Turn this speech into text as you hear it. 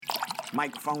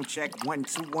Microphone check 1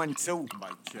 2 1 2.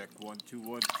 Mic check 1 2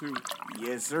 1 2.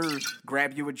 Yes, sir.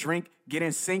 Grab you a drink, get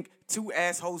in sync. Two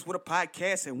assholes with a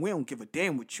podcast, and we don't give a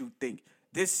damn what you think.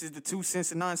 This is the 2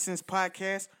 Cents and Nonsense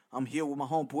podcast. I'm here with my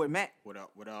homeboy Matt. What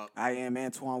up? What up? I am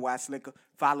Antoine Weisslicker.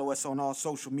 Follow us on all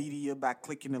social media by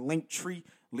clicking the link tree.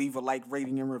 Leave a like,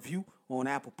 rating, and review on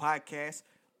Apple Podcasts.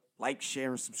 Like, share,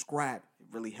 and subscribe. It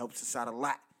really helps us out a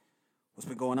lot. What's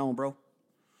been going on, bro?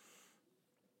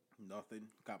 Nothing.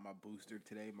 Got my booster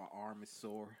today. My arm is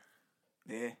sore.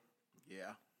 Yeah.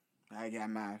 Yeah. I got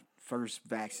my first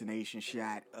vaccination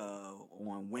shot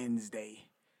on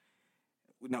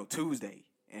Tuesday,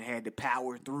 and had to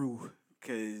power through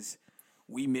because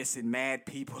we missing mad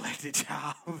people at the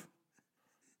job.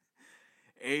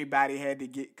 Everybody had to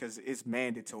get, because it's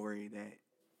mandatory that,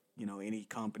 any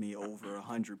company over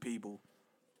 100 people,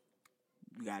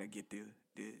 you got to get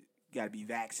got to be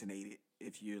vaccinated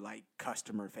if you're like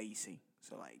customer facing.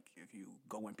 So like if you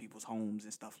go in people's homes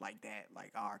and stuff like that,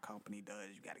 like our company does,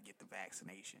 you got to get the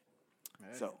vaccination.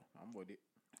 Hey, so I'm with it.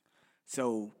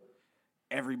 So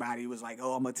everybody was like,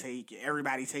 "Oh, I'm gonna take it."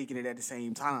 Everybody taking it at the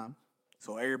same time.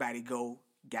 So everybody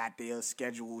got their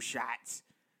scheduled shots,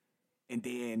 and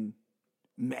then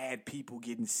mad people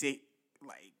getting sick.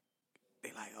 Like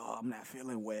they like, "Oh, I'm not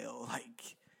feeling well.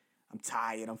 Like I'm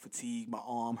tired. I'm fatigued. My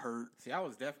arm hurt." See, I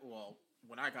was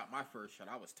when I got my first shot,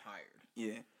 I was tired.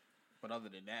 Yeah. But other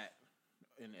than that,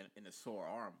 in a sore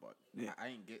arm, but Yeah. I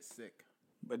ain't get sick.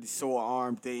 But the sore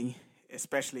arm thing,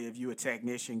 especially if you're a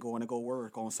technician going to go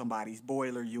work on somebody's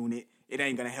boiler unit, it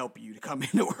ain't going to help you to come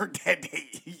into work that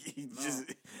day.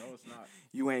 No, it's not.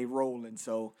 You ain't rolling.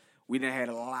 So we done had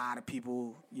a lot of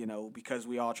people, because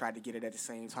we all tried to get it at the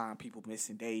same time, people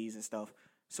missing days and stuff.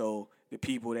 So the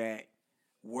people that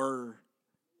were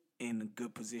in a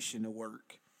good position to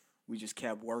work, we just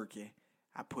kept working.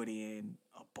 I put in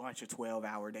a bunch of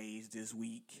 12-hour days this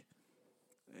week.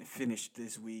 And finished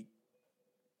this week,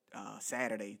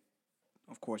 Saturday.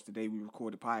 Of course, the day we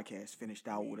record the podcast, finished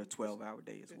out with a 12-hour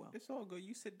day as well. It's all good.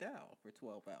 You sit down for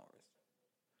 12 hours.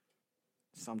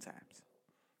 Sometimes.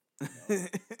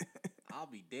 I'll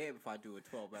be damned if I do a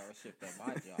 12-hour shift on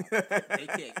my job.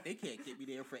 They can't get me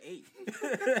there for 8.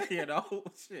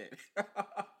 Shit.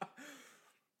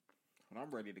 When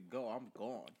I'm ready to go, I'm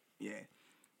gone. Yeah.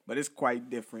 But it's quite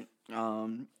different.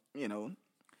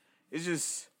 It's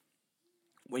just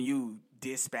when you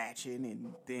dispatching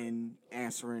and then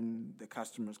answering the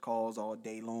customer's calls all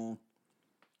day long,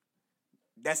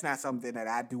 that's not something that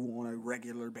I do on a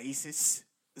regular basis.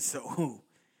 So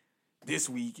this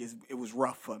week it was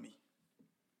rough for me.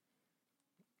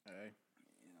 Hey.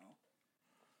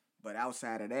 But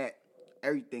outside of that,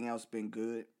 everything else been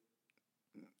good.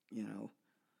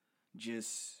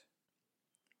 Just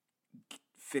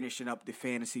finishing up the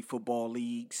fantasy football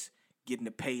leagues, getting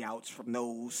the payouts from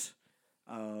those.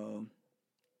 I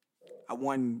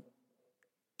won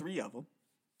 3 of them,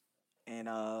 and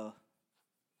I'm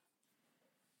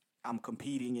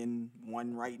competing in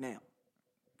one right now.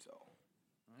 So,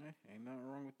 ain't nothing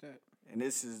wrong with that. And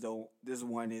this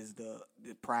one is the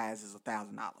prize is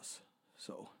 $1,000.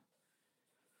 So,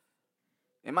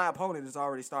 and my opponent has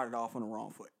already started off on the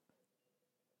wrong foot.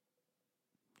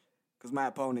 Because my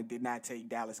opponent did not take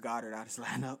Dallas Goedert out of his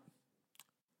lineup.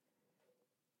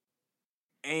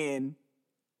 And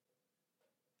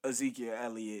Ezekiel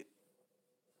Elliott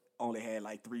only had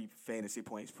like 3 fantasy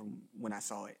points from when I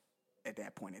saw it at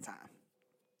that point in time.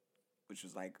 Which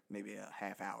was like maybe a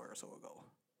half hour or so ago.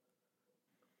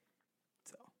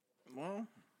 So. Well,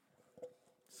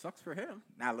 sucks for him.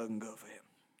 Not looking good for him,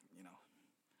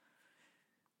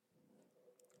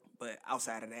 But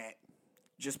outside of that,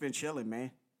 just been chilling, man.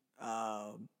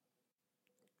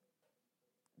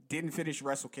 Didn't finish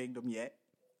Wrestle Kingdom yet.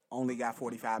 Only got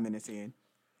 45 minutes in.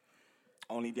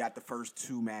 Only got the first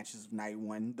 2 matches of night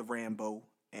 1, the Rambo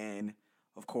and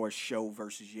of course Show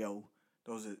versus Yo.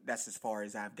 That's as far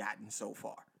as I've gotten so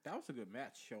far. That was a good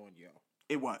match, Show and Yo.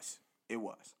 It was.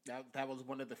 That was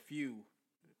one of the few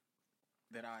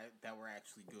that were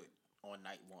actually good on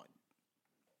night 1.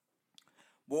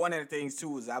 But one of the things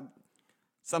too is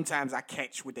sometimes I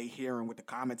catch what they hearing with the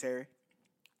commentary.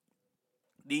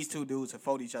 These 2 dudes have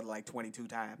fought each other like 22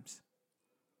 times.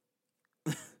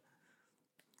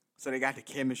 So they got the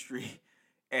chemistry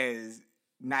as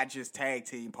not just tag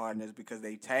team partners because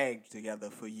they tagged together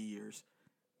for years,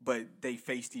 but they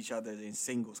faced each other in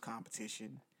singles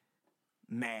competition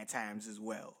mad times as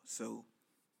well. So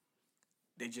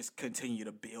they just continue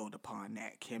to build upon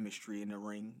that chemistry in the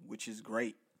ring, which is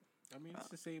great. I mean, it's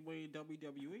the same way in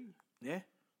WWE. Yeah.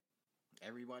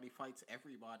 Everybody fights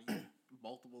everybody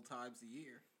multiple times a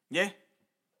year. Yeah.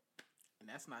 And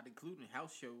that's not including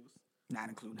house shows. Not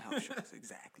including house shows,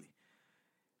 exactly.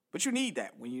 But you need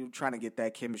that when you're trying to get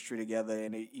that chemistry together,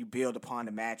 and you build upon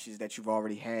the matches that you've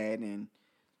already had, and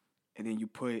then you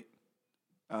put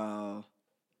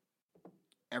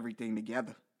everything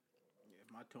together.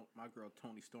 Yeah, my girl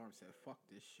Tony Storm said, "Fuck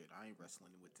this shit. I ain't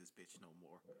wrestling with this bitch no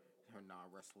more. Her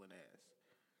non-wrestling ass."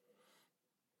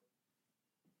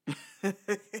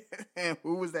 And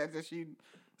who was that she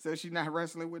said she's not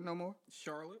wrestling with no more?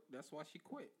 Charlotte. That's why she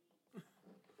quit. She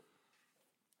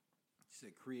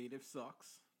said, "Creative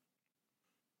sucks.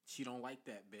 She don't like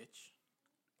that bitch."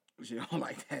 She don't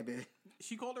like that bitch.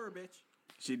 She called her a bitch.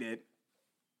 She did.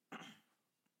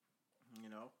 You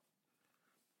know,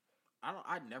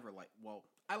 I never like. Well,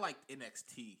 I liked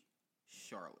NXT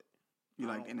Charlotte. You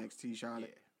like NXT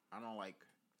Charlotte? Yeah, I don't like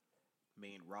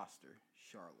main roster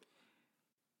Charlotte.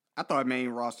 I thought main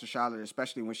roster Charlotte,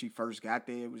 especially when she first got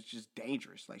there, it was just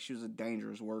dangerous. Like, she was a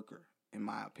dangerous worker, in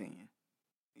my opinion.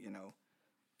 You know,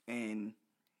 and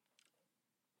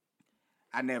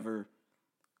I never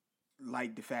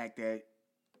liked the fact that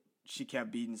she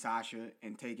kept beating Sasha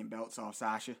and taking belts off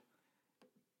Sasha,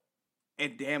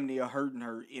 and damn near hurting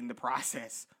her in the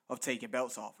process of taking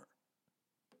belts off her.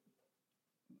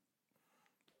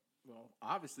 Well,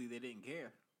 obviously they didn't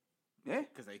care. Yeah,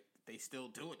 because they still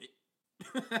doing it.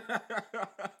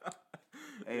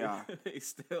 They are. They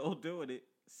still doing it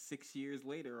 6 years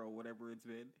later or whatever it's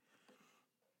been.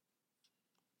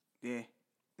 Yeah,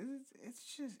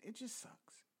 it just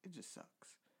sucks. It just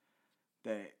sucks.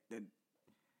 That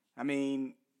I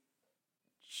mean,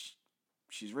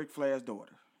 she's Ric Flair's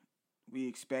daughter. We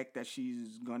expect that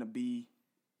she's gonna be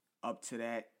up to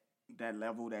that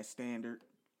level, that standard.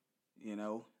 You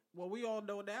know. Well, we all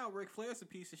know now Ric Flair's a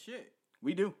piece of shit.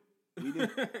 We do. We do.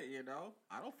 You know,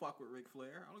 I don't fuck with Ric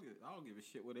Flair. I don't give a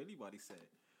shit what anybody said.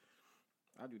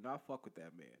 I do not fuck with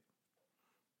that man.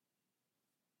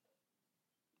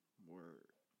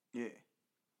 Word. Yeah.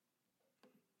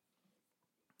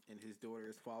 And his daughter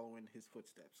is following his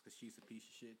footsteps because she's a piece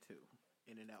of shit too,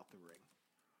 in and out the ring.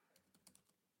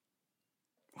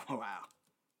 Wow.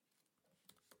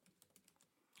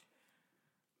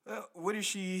 What is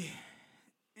she?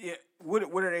 Yeah. What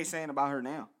are they saying about her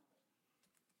now?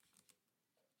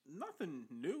 Nothing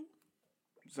new.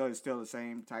 So it's still the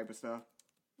same type of stuff?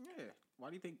 Yeah. Why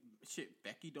do you think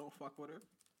Becky don't fuck with her?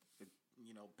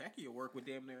 You know, Becky will work with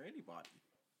damn near anybody.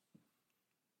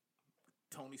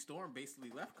 Tony Storm basically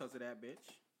left because of that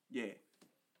bitch. Yeah.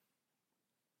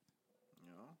 You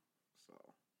know, so.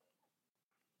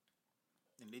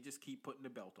 And they just keep putting the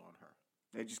belt on her.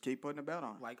 They just keep putting the belt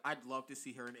on. Like, I'd love to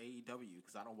see her in AEW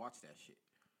because I don't watch that shit.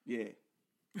 Yeah.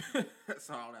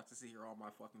 So I don't have to see her on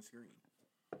my fucking screen.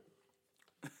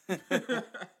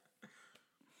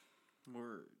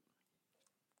 Word.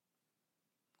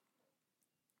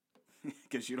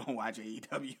 Because you don't watch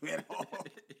AEW at all.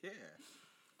 Yeah.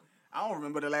 I don't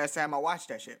remember the last time I watched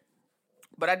that shit.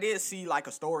 But I did see like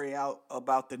a story out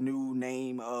about the new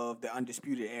name of the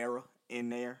Undisputed Era in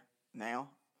there now.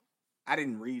 I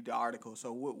didn't read the article,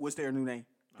 so what's their new name?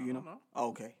 Do you know? Oh,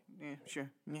 okay. Yeah, sure.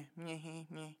 Yeah.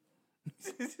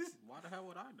 Why the hell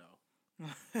would I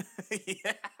know?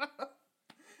 Yeah.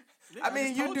 I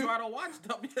mean, you do. I don't watch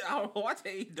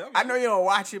AEW. I know you don't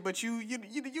watch it, but you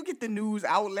get the news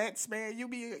outlets, man. You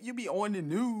be on the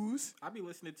news. I be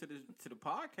listening to the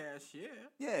podcast, yeah.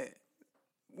 Yeah,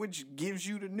 which gives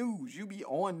you the news. You be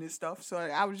on this stuff, so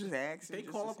I was just asking. They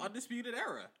call them Undisputed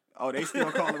Era. Oh, they still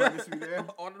call them Undisputed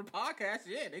Era? On the podcast,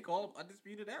 yeah, they call them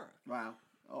Undisputed Era. Wow.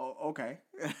 Oh, okay.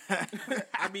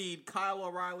 I mean, Kyle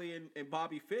O'Reilly and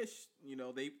Bobby Fish, you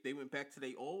know, they went back to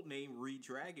their old name,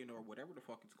 Redragon, or whatever the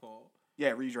fuck it's called.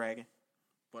 Yeah, Redragon.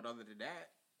 But other than that,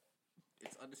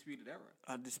 it's Undisputed Era.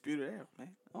 Undisputed Era,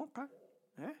 man. Okay.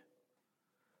 Yeah.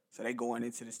 So they going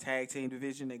into this tag team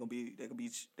division. They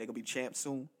gonna be champs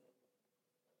soon.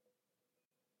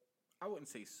 I wouldn't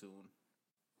say soon.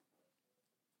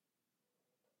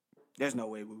 There's no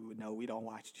way we would know. We don't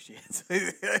watch the shit.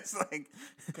 It's like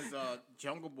because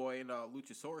Jungle Boy and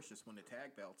Luchasaurus just won the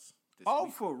tag belts.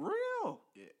 Week. For real?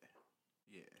 Yeah.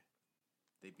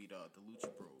 They beat the Lucha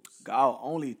Bros. God,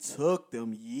 only took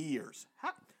them years.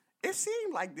 It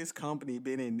seemed like this company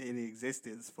been in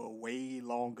existence for way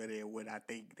longer than what I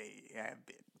think they have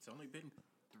been. It's only been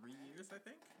 3 years, I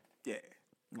think. Yeah.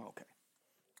 Okay.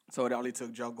 So it only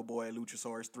took Jungle Boy and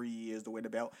Luchasaurus 3 years to win the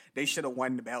belt. They should have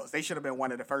won the belts. They should have been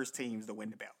one of the first teams to win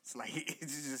the belts. Like,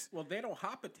 it's just. Well, they don't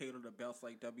hot potato the belts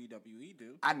like WWE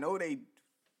do. I know they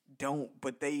don't,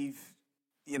 but they've,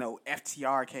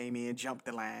 FTR came in, jumped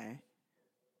the line.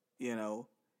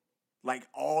 Like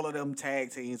all of them tag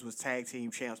teams was tag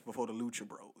team champs before the Lucha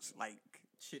Bros. Like,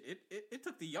 Shit, it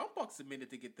took the Young Bucks a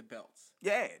minute to get the belts.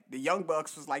 Yeah, the Young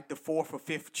Bucks was like the 4th or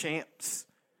 5th champs.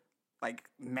 Like,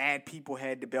 mad people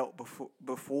had the belt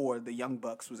before the Young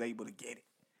Bucks was able to get it.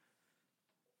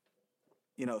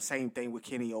 You know, same thing with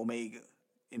Kenny Omega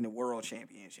in the World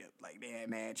Championship. Like, they had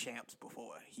mad champs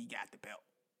before he got the belt.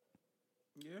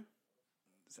 Yeah.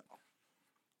 So,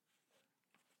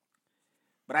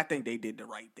 but I think they did the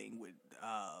right thing with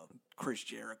Chris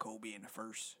Jericho being the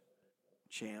first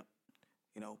champ.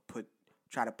 You know,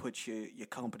 try to put your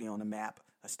company on the map,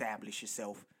 establish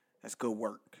yourself. That's good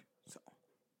work. So.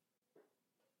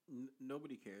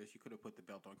 Nobody cares. You could have put the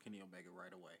belt on Kenny Omega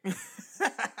right away.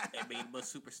 And made him a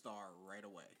superstar right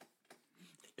away.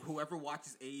 Whoever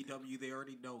watches AEW, they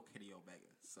already know Kenny Omega.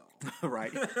 So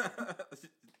right.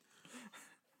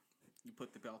 You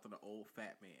put the belt on an old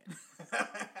fat man.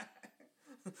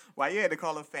 Why you had to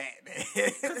call him fat, man?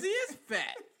 Because he is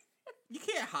fat. You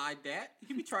can't hide that.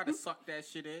 You be trying to suck that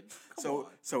shit in. Come on.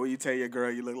 So when you tell your girl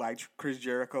you look like Chris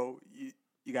Jericho,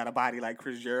 you got a body like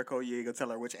Chris Jericho, you ain't gonna tell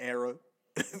her which era?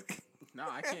 No,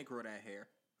 I can't grow that hair.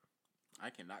 I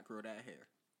cannot grow that hair.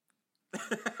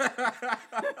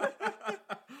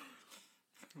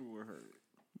 Word.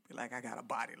 Be like, I got a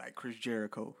body like Chris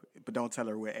Jericho, but don't tell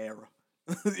her what era.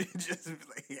 Just be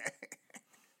like, yeah.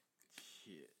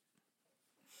 Shit.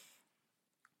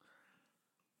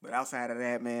 But outside of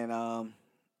that, man,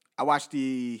 I watched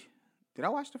Did I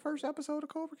watch the first episode of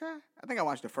Cobra Kai? I think I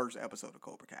watched the first episode of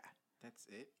Cobra Kai. That's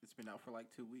it? It's been out for like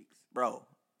 2 weeks. Bro,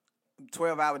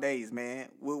 12-hour days, man.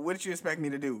 What did you expect me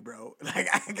to do, bro? Like,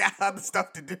 I got other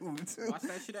stuff to do, too. Watch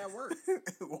that shit at work.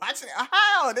 Watch it?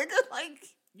 How, nigga? Like,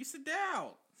 you sit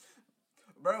down.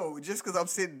 Bro, just because I'm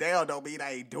sitting down don't mean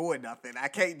I ain't doing nothing. I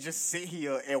can't just sit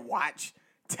here and watch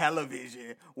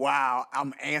television while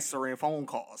I'm answering phone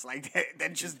calls. Like,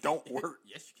 that just don't work.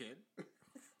 Yes, you can.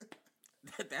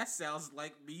 That sounds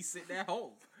like me sitting at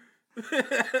home.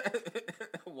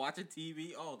 Watching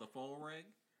TV. Oh, the phone rang.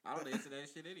 I don't answer that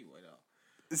shit anyway,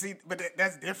 though. See, but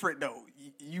that's different, though.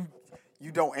 You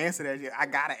don't answer that shit. I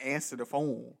gotta answer the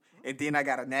phone. And then I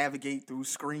gotta navigate through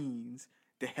screens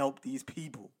to help these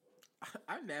people.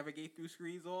 I navigate through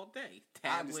screens all day.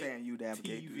 Tablet, I understand you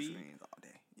navigate TV, through screens all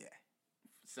day. Yeah.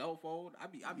 Cell phone. I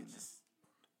be just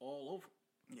all over.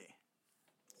 Yeah.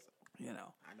 So, you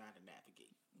know. I know how to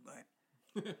navigate. But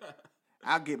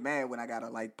I'll get mad when I gotta,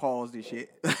 like, pause this shit.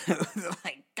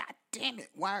 Like, God damn it.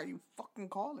 Why are you fucking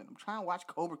calling? I'm trying to watch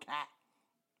Cobra Kai.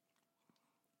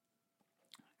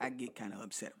 I get kind of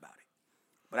upset about it.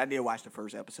 But I did watch the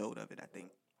first episode of it, I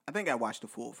think. I think I watched the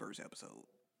full first episode.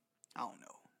 I don't know.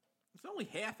 It's only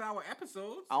half-hour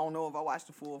episodes. I don't know if I watched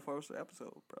the full first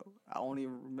episode, bro. I don't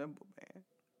even remember, man.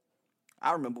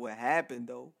 I remember what happened,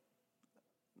 though.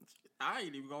 I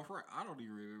ain't even going front. I don't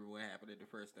even remember what happened in the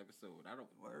first episode. I don't.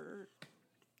 Word.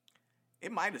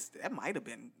 That might have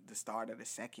been the start of the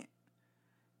second.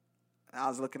 I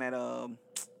was looking at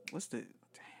what's the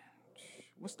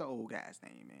old guy's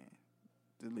name, man?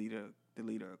 The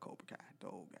leader of Cobra Kai, the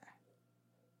old guy.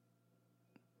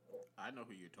 I know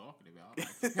who you're talking about.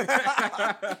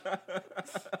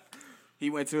 He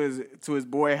went to his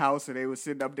boy house and they was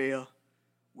sitting up there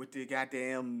with the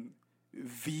goddamn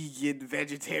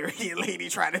vegetarian lady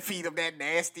trying to feed him that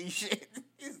nasty shit.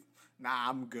 Nah,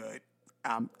 I'm good.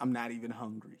 I'm not even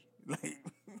hungry. Like,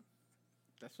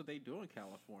 that's what they do in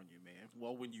California, man.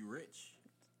 Well, when you rich,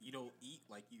 you don't eat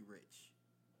like you rich.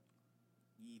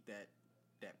 You eat that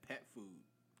pet food.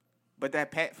 But that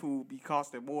pet food be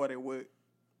costing more than what.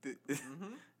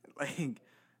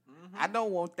 I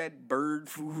don't want that bird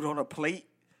food on a plate.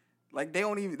 Like, they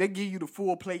give you the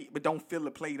full plate, but don't fill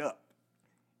the plate up.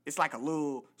 It's like a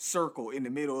little circle in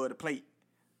the middle of the plate.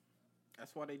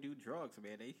 That's why they do drugs,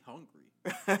 man. They hungry.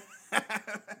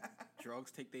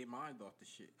 Drugs take their mind off the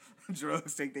shit.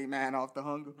 Drugs take their mind off the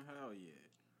hunger. Hell yeah.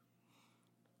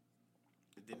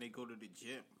 And then they go to the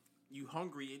gym. You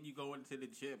hungry and you go into the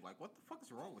gym. Like, what the fuck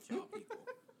is wrong with y'all people?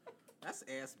 That's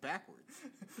ass backwards.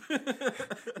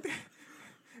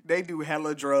 They do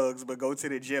hella drugs, but go to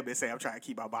the gym and say, I'm trying to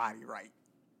keep my body right.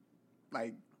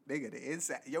 Like, nigga,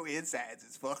 your insides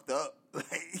is fucked up.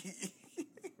 Like,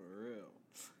 for real.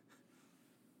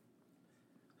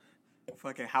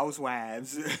 Fucking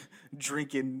housewives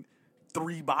drinking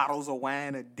 3 bottles of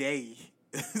wine a day.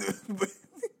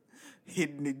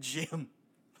 Hitting the gym.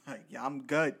 Like, yeah, I'm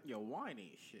good. Yo, wine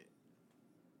ain't shit.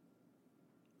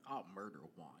 I'll murder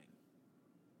wine.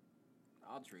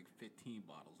 I'll drink 15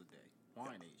 bottles a day.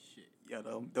 Wine ain't shit.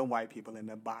 Yo, them white people in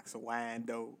the box of wine,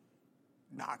 though,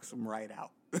 knocks them right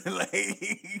out.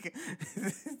 Like,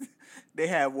 they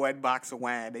have one box of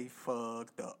wine, they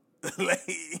fucked up.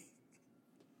 Like,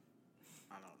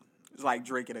 It's like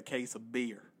drinking a case of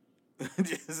beer.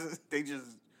 They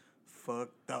just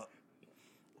fucked up.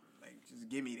 Like, just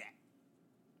give me that.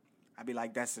 I'd be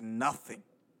like, that's nothing.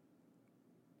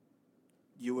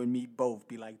 You and me both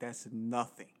be like, that's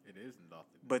nothing. It is nothing.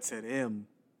 But to them,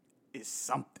 it's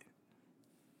something.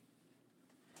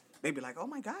 They'd be like, oh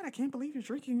my God, I can't believe you're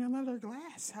drinking another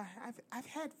glass. I've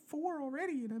had 4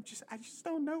 already, and I just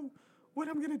don't know what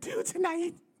I'm gonna do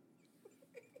tonight.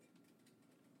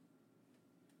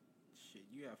 Shit,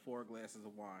 you have 4 glasses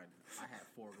of wine. I had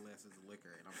 4 glasses of liquor,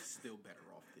 and I'm still better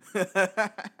off than you.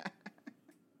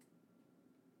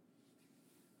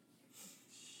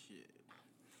 Shit.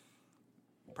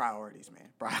 Priorities, man.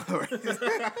 Priorities.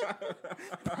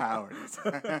 Priorities.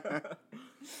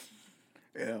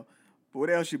 Yeah. But what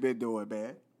else you been doing,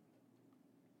 man?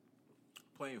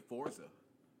 Playing Forza.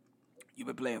 You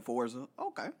been playing Forza?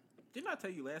 Okay. Didn't I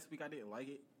tell you last week I didn't like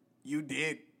it? You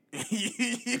did. You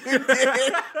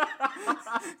did.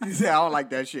 You said, I don't like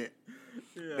that shit.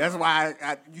 Yeah. That's why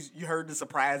you heard the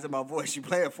surprise in my voice. You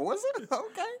playing Forza?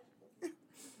 Okay.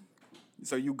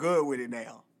 So you good with it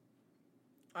now?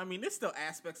 I mean, there's still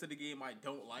aspects of the game I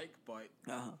don't like, but...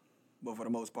 But for the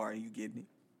most part, you getting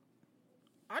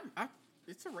it?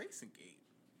 It's a racing game.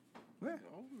 Yeah. You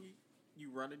know,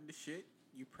 you run into shit.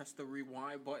 You press the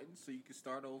rewind button so you can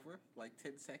start over like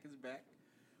 10 seconds back.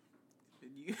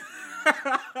 And you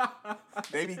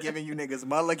They be giving you niggas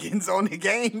mulligans on the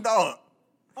game, dog.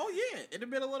 Oh, yeah. In the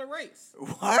middle of the race.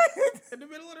 What? In the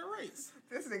middle of the race.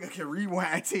 This nigga can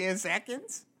rewind 10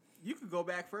 seconds? You can go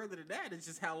back further than that. It's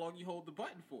just how long you hold the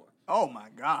button for. Oh, my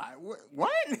God.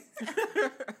 What? Yeah.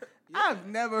 I've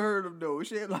never heard of no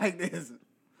shit like this.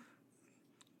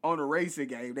 On a racing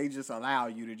game, they just allow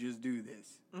you to just do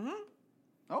this. Mm-hmm.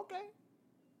 Okay.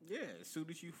 Yeah, as soon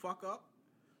as you fuck up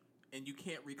and you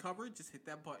can't recover, just hit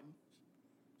that button.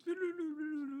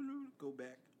 Go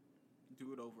back.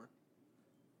 Do it over.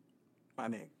 My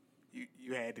nigga,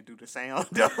 you had to do the sound,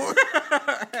 though.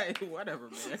 Hey,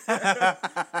 whatever, man.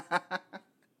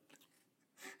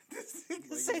 This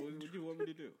nigga Like, said, what do you want me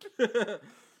to do?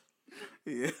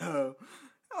 yeah.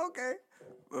 Okay.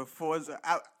 Well, Forza,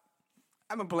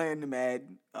 I've been playing the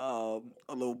Madden a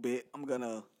little bit. I'm going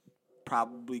to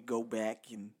probably go back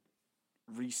and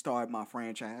restart my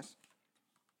franchise.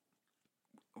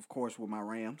 Of course, with my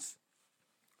Rams.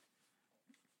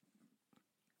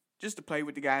 Just to play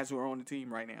with the guys who are on the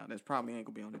team right now. That's probably ain't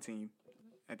going to be on the team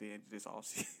at the end of this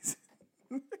offseason.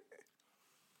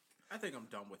 I think I'm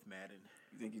done with Madden.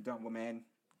 You think you're done with Madden?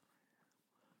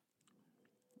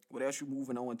 What else you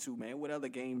moving on to, man? What other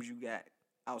games you got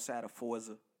outside of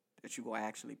Forza that you gonna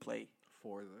actually play?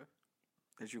 Forza.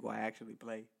 That you gonna actually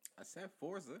play? I said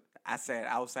Forza. I said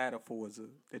outside of Forza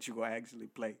that you gonna actually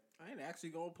play. I ain't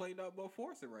actually gonna play nothing but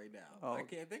Forza right now. Oh. I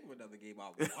can't think of another game I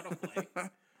want to play.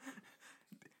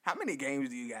 How many games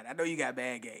do you got? I know you got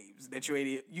bad games that you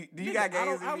ain't. Do you got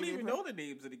games? I don't even know the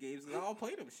names of the games because I don't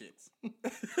play them shits.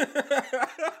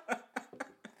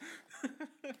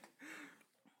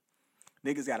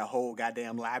 Niggas got a whole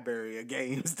goddamn library of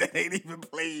games that ain't even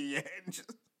played yet.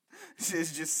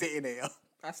 Just sitting there.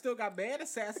 I still got bad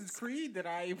Assassin's Creed that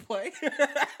I ain't play. You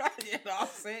know what I'm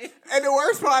saying? And the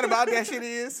worst part about that shit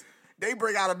is they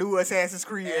bring out a new Assassin's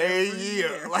Creed every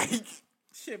year. Like,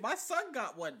 shit, my son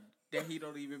got one that he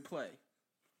don't even play.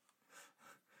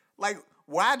 Like,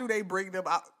 why do they bring them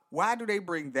out? Why do they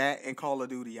bring that and Call of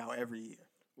Duty out every year?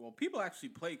 Well, people actually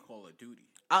play Call of Duty.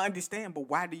 I understand, but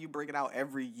why do you bring it out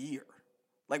every year?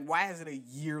 Like, why is it a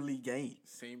yearly game?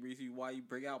 Same reason why you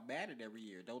bring out Madden every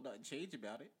year. Don't nothing change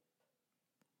about it.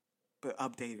 But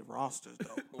updated rosters,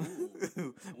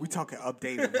 though. We talking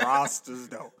updated rosters,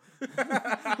 though.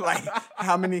 Like,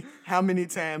 how many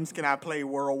times can I play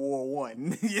World War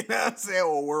One? You know what I'm saying?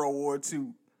 Or World War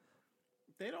II?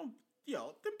 They don't.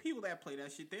 Them people that play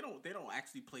that shit, they don't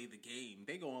actually play the game.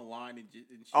 They go online and shoot.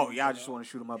 Oh, y'all just want to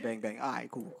shoot them up, bang bang. All right,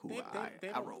 cool.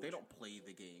 They don't play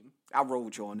the game. I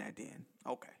rolled you on that then.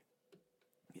 Okay.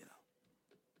 You know,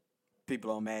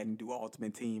 people on Madden do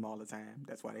Ultimate Team all the time.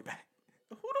 That's why they back.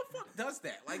 Who the fuck does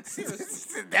that? Like,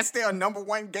 seriously. That's their number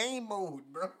one game mode,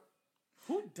 bro.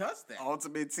 Who does that?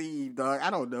 Ultimate Team, dog. I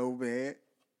don't know, man.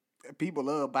 People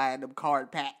love buying them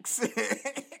card packs.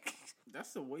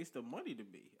 That's a waste of money to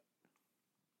me.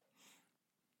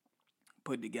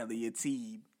 Put together your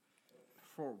team.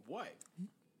 For what?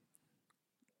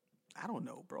 I don't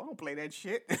know, bro. I don't play that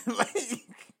shit.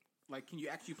 Like, can you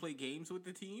actually play games with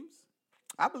the teams?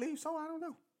 I believe so. I don't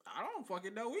know. I don't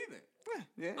fucking know either.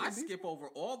 Yeah, I skip over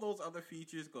all those other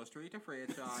features, go straight to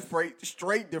franchise.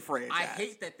 Straight to franchise. I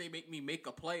hate that they make me make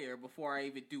a player before I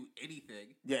even do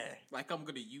anything. Yeah. Like I'm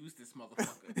going to use this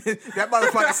motherfucker. That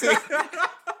motherfucker said...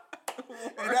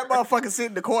 And that motherfucker sit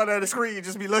in the corner of the screen and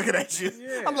just be looking at you.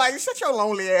 Yeah. I'm like, shut your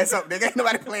lonely ass up, nigga. Ain't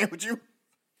nobody playing with you.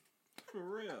 For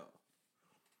real.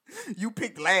 You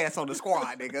picked last on the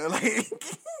squad, nigga. Like,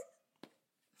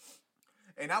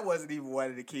 and I wasn't even one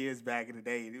of the kids back in the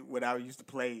day when I used to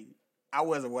play. I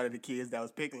wasn't one of the kids that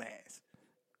was picked last.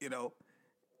 You know,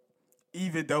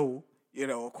 even though, you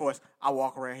know, of course, I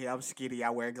walk around here, I'm skinny, I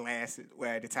wear glasses. Well,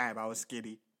 at the time, I was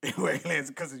skinny. Wear glasses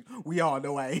because we all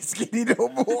know I ain't skinny no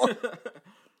more.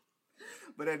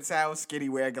 But at the time, I was skinny,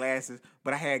 wear glasses,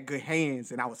 but I had good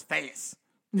hands and I was fast.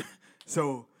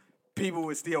 So people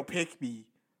would still pick me,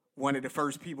 one of the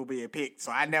first people being picked.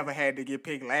 So I never had to get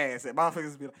picked last. And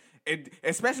motherfuckers be like, and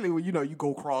especially when, you know, you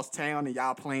go cross town and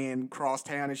y'all playing cross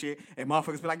town and shit, and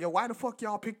motherfuckers be like, yo, why the fuck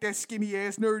y'all pick that skinny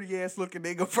ass, nerdy ass looking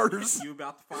nigga first? You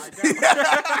about to find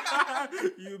out.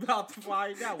 You about to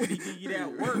find out when he give you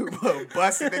that work.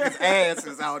 Busting niggas'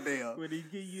 asses out there. When he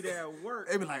give you that work.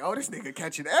 They be like, oh, this nigga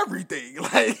catching everything.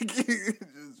 Like,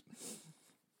 just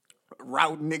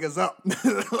routing niggas up.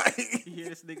 Like, You hear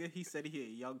this nigga? He said he hit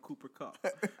young Cooper Cup.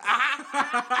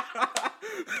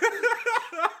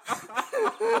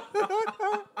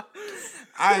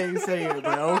 I ain't saying it,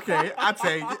 but okay. I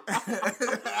take it.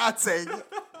 I take it.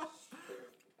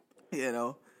 You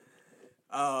know.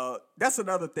 That's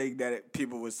another thing that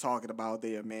people was talking about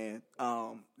there, man.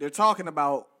 They're talking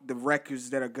about the records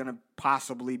that are gonna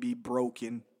possibly be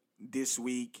broken this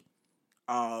week.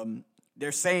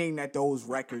 They're saying that those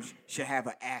records should have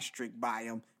an asterisk by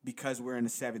them because we're in a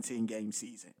 17-game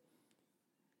season.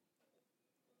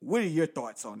 What are your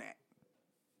thoughts on that?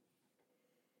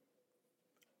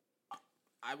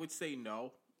 I would say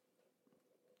no.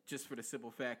 Just for the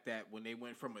simple fact that when they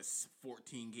went from a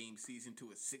 14-game season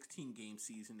to a 16-game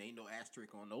season, they ain't no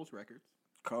asterisk on those records.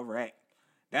 Correct.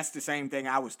 That's the same thing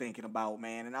I was thinking about,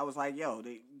 man. And I was like, yo,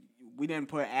 we didn't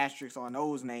put asterisks on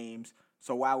those names,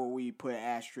 so why would we put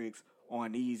asterisks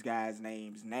on these guys'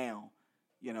 names now?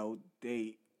 You know,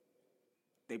 they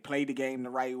play the game the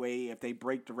right way. If they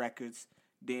break the records,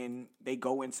 then they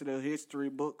go into the history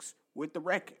books with the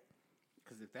record.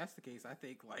 Because if that's the case, I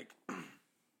think, like,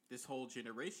 this whole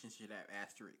generation should have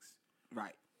asterisks.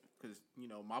 Right. Because, you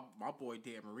know, my boy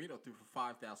Dan Marino threw for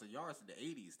 5,000 yards in the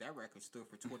 80s. That record stood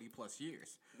for 20-plus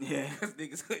years. Yeah. Because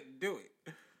niggas couldn't do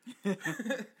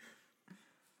it.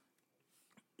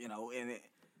 You know,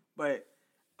 but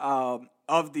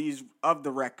of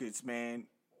the records, man,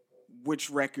 which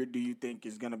record do you think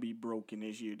is going to be broken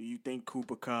this year? Do you think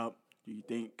Cooper Kupp? Do you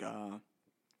think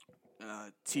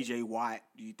T.J. Watt?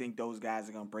 Do you think those guys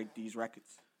are going to break these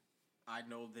records? I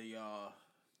know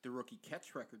the rookie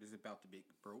catch record is about to be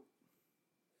broke.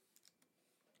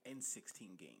 In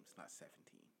 16 games, not 17.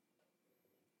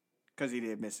 Because he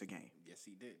did miss a game. Yes,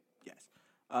 he did. Yes.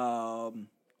 And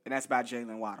that's by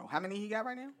Jalen Waddle. How many he got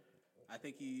right now? I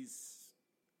think he's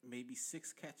maybe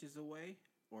 6 catches away,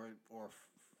 or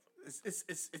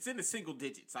it's in the single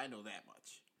digits. I know that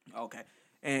much. Okay.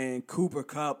 And Cooper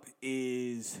Kupp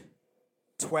is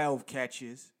 12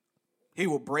 catches. He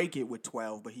will break it with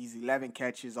 12, but he's 11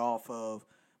 catches off of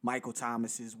Michael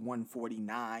Thomas's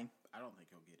 149. I don't think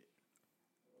he'll get it.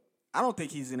 I don't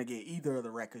think he's going to get either of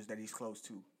the records that he's close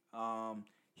to.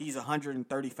 He's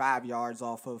 135 yards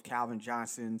off of Calvin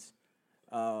Johnson's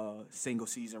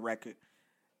single-season record.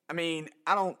 I mean,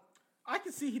 I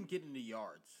can see him getting the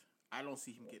yards. I don't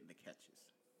see him getting the catches.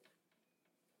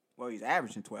 Well, he's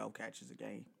averaging 12 catches a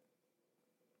game.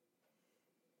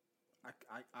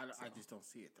 I just don't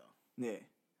see it, though. Yeah.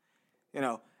 You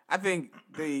know, I think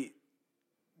the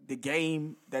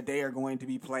game that they are going to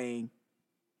be playing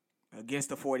against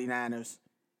the 49ers,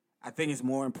 I think is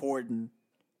more important.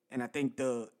 And I think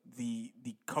the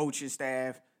coaching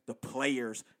staff, the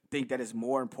players think that it's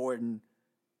more important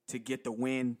to get the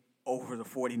win over the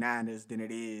 49ers than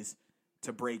it is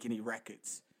to break any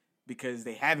records. Because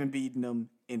they haven't beaten them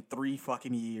in 3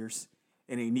 fucking years,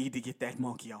 and they need to get that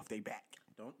monkey off their back.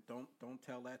 Don't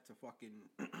tell that to fucking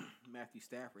Matthew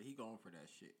Stafford. He going for that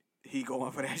shit. He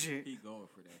going for that shit? He going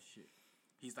for that shit.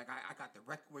 He's like, I got the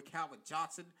record with Calvin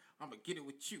Johnson. I'm going to get it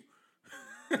with you.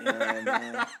 Yeah,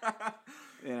 man.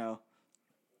 You know,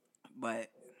 but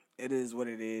it is what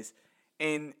it is.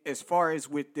 And as far as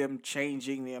with them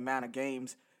changing the amount of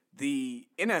games, the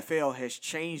NFL has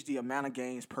changed the amount of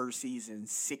games per season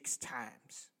 6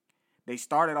 times. They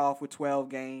started off with 12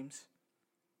 games.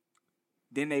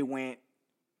 Then they went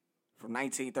from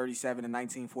 1937 to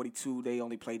 1942, they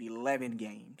only played 11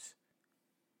 games.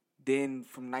 Then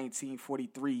from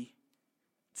 1943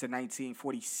 to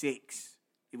 1946,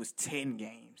 it was 10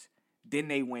 games. Then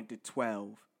they went to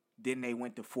 12. Then they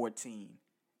went to 14.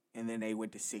 And then they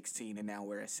went to 16, and now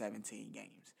we're at 17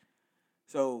 games.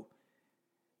 So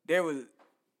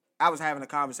I was having a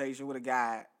conversation with a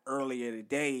guy earlier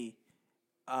today,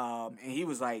 and he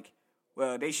was like,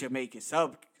 "Well, they should make it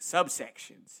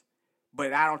subsections,"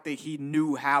 but I don't think he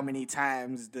knew how many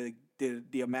times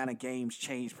the amount of games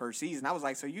changed per season. I was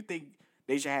like, "So you think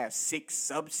they should have 6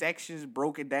 subsections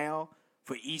broken down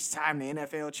for each time the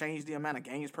NFL changed the amount of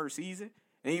games per season?"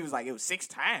 And he was like, "It was 6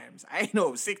 times." I didn't know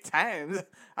it was 6 times.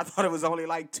 I thought it was only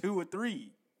like 2 or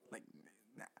 3. Like,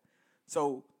 nah.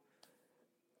 So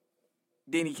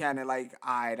then he kind of like,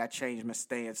 all right, I changed my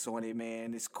stance on it,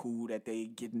 man. It's cool that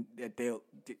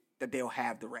they'll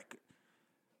have the record.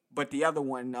 But the other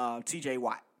one, T.J.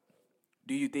 Watt,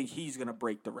 do you think he's gonna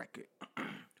break the record?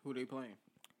 Who they playing?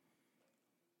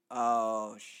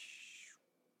 The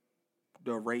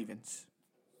Ravens.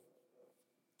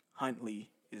 Huntley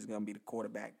is gonna be the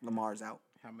quarterback. Lamar's out.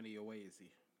 How many away is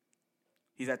he?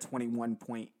 He's at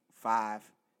 21.5.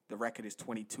 The record is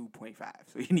 22.5.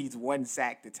 So he needs 1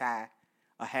 sack to tie,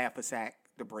 a half a sack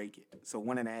to break it. So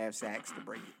 1.5 sacks to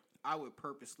break it. I would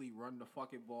purposely run the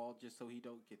fucking ball just so he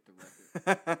don't get the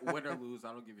record. Win or lose,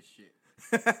 I don't give a shit.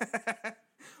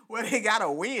 Well, they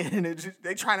gotta win.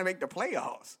 They trying to make the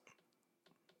playoffs.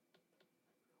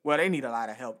 Well, they need a lot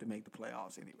of help to make the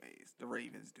playoffs, anyways. The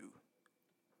Ravens do.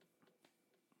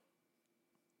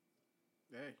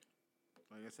 Hey,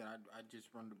 like I said, I just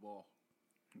run the ball.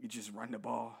 You just run the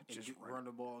ball. Run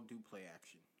the ball and do play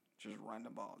action. Just run the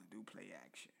ball and do play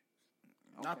action.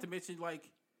 Okay. Not to mention,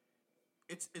 like,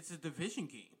 it's a division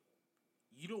game.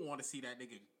 You don't want to see that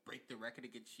nigga break the record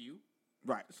against you.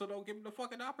 Right. So don't give him the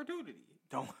fucking opportunity.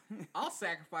 Don't. I'll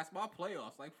sacrifice my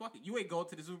playoffs. Like, fuck it. You ain't going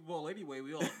to the Super Bowl anyway.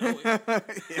 We all know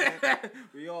it.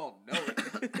 We all know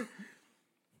it.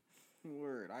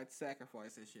 Word. I'd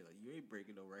sacrifice that shit. Like, you ain't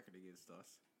breaking no record against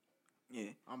us.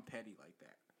 Yeah. I'm petty like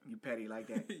that. You petty like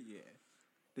that? Yeah.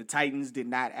 The Titans did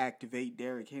not activate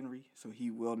Derrick Henry, so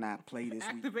he will not play this week.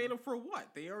 Activate him for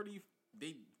what? They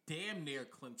damn near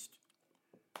clinched.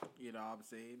 You know what I'm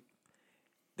saying?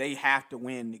 They have to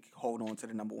win to hold on to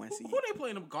the number 1 seed. Who they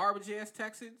playing, them garbage-ass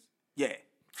Texans? Yeah.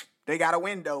 They got to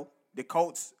win, though. The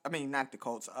Colts, not the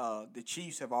Colts, the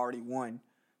Chiefs have already won.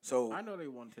 So I know they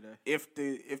won today. If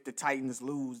the Titans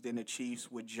lose, then the Chiefs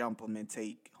would jump them and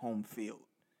take home field.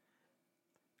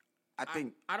 I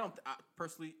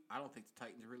personally don't think the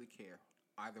Titans really care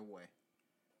either way.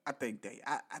 I think they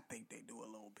do a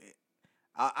little bit.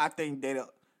 I think they don't.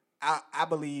 I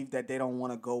believe that they don't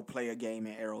want to go play a game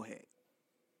in Arrowhead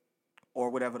or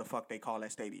whatever the fuck they call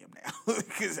that stadium now.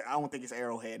 Because I don't think it's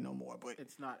Arrowhead no more. But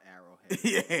it's not Arrowhead.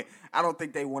 Yeah, I don't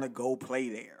think they want to go play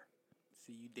there.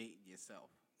 See, you dating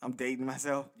yourself. I'm dating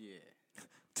myself? Yeah.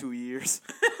 2 years.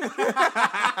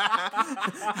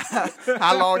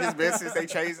 How long has it been since they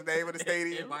changed the name of the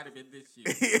stadium? It might have been this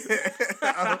year.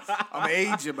 I'm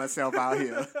aging myself out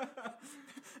here.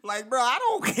 Like, bro, I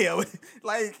don't care.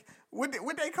 Like, what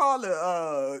they call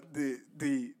the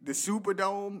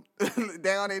Superdome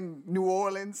down in New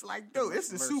Orleans? Like, dude, it's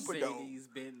the Superdome.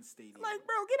 Mercedes-Benz Stadium. Like,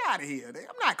 bro, get out of here.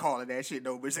 I'm not calling that shit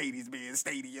no Mercedes-Benz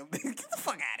Stadium. Get the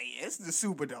fuck out of here. It's the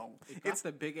Superdome. It's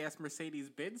the big ass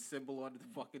Mercedes-Benz symbol on the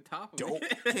fucking top of don't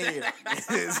it. Care.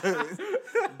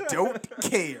 Don't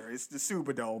care. It's the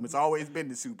Superdome. It's always been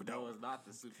the Superdome. No, it's not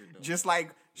the Superdome. Just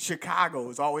like Chicago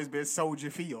has always been Soldier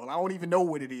Field. I don't even know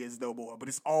what it is no more, but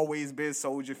it's always been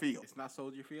Soldier Field. It's not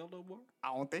Soldier Field no more?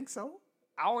 I don't think so.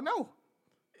 I don't know.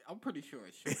 I'm pretty sure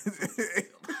it's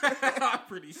I'm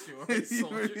pretty sure it's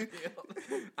Soldier Field.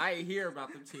 I ain't hear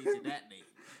about them changing that name.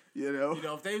 You know,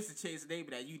 if they was to change the name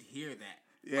of that, you'd hear that.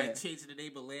 Yeah. Like changing the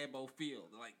name of Lambeau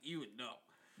Field. Like, you would know.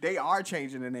 They are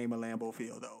changing the name of Lambeau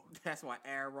Field, though. That's why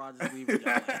Aaron Rodgers leaving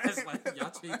y'all. That's like,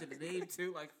 y'all changing the name,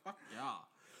 too? Like, fuck y'all.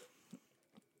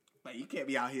 Like, you can't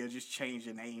be out here just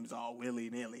changing names all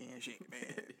willy-nilly and shit,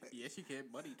 man. Yes, you can.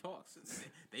 Money talks.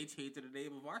 They changed the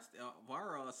name of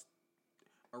our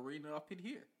arena up in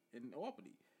here, in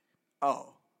Albany.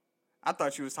 Oh. I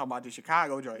thought you was talking about the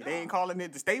Chicago joint. No. They ain't calling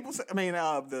it the Staples.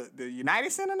 The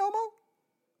United Center no more?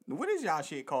 What is y'all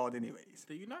shit called anyways?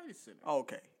 The United Center.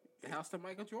 Okay. The house that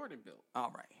Michael Jordan built.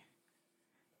 All right.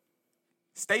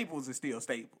 Staples is still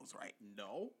Staples, right?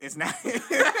 No. It's not.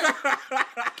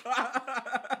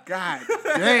 God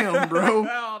damn, bro.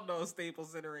 Hell no,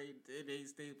 Staples Center ain't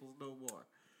Staples no more.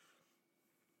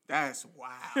 That's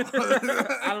wild.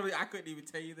 I couldn't even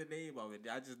tell you the name of it.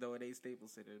 I just know it ain't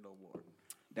Staples Center no more.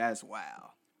 That's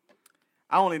wild.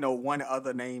 I only know one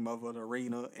other name of an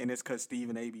arena, and it's because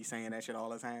Stephen A. be saying that shit all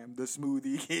the time. The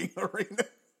Smoothie King Arena.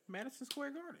 Madison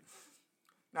Square Garden.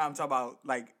 No, I'm talking about,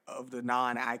 like, of the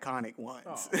non-iconic ones.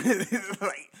 Oh.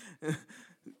 Like,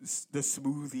 the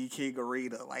Smoothie King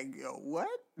Arena. Like, yo, what?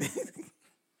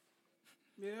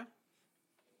 Yeah.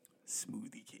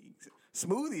 Smoothie Kings.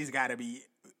 Smoothies got to be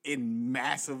in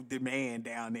massive demand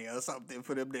down there or something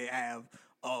for them to have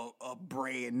a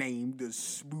brand named the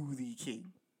Smoothie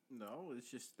King. No,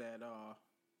 it's just that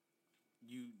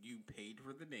you paid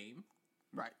for the name,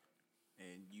 right?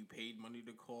 And you paid money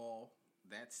to call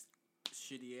that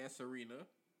shitty ass arena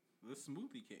the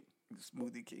Smoothie King. The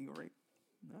Smoothie King, right?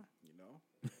 Nah. You know.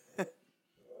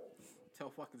 Tell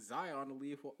fucking Zion to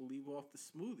leave off the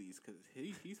smoothies because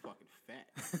he's fucking fat.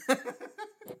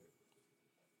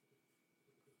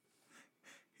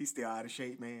 He's still out of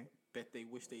shape, man. Bet they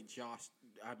wish they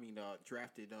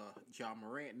drafted John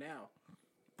Morant now.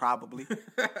 Probably.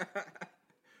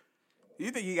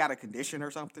 You think he got a condition or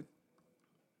something?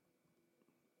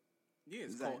 Yeah,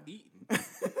 it's called eating.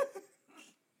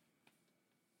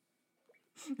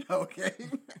 Okay.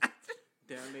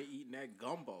 Down there eating that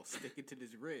gumbo, sticking to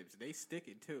his ribs. They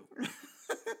sticking too.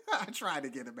 I tried to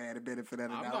get the man the benefit of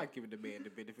the doubt. I'm not giving the man the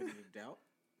benefit of the doubt.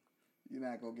 You're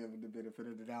not gonna give him the benefit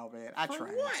of the doubt, man. I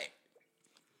tried. What?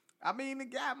 I mean, the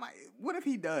guy might. What if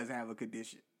he does have a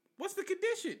condition? What's the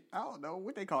condition? I don't know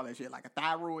what they call that shit, like a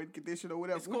thyroid condition or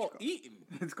whatever. It's called eating.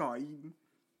 It's called eating.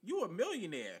 You a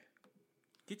millionaire?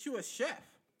 Get you a chef.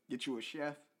 Get you a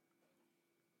chef.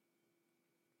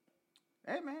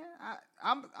 Hey man,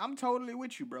 I'm totally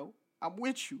with you, bro. I'm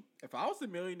with you. If I was a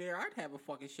millionaire, I'd have a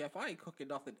fucking chef. I ain't cooking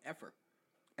nothing ever.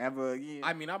 Ever again?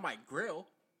 I mean, I might grill.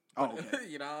 Oh, okay.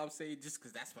 You know what I'm saying? Just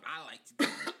because that's what I like to do.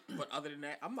 But other than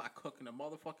that, I'm not cooking a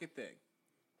motherfucking thing.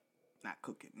 Not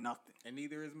cooking nothing. And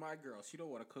neither is my girl. She don't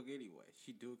want to cook anyway.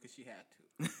 She do it because she had to.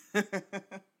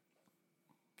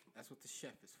 That's what the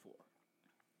chef is for.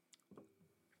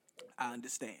 I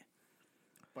understand.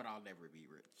 But I'll never be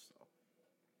rich, so.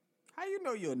 How you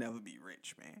know you'll never be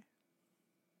rich, man?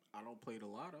 I don't play the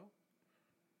lotto.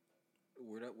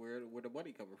 Where the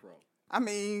money coming from? I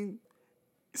mean,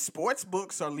 sports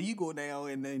books are legal now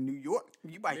in New York.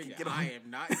 You might get them. I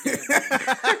am not gambling.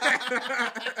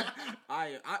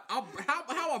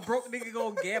 How a broke nigga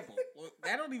gonna gamble? Well,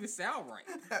 that don't even sound right.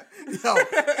 Yo,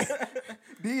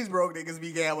 these broke niggas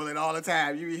be gambling all the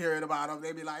time. You be hearing about them.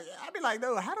 They be like, I be like,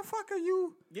 no, how the fuck are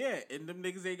you? Yeah, and them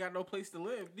niggas ain't got no place to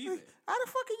live neither. How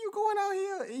the fuck are you going out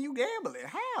here and you gambling?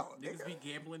 How? Niggas be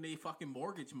gambling they fucking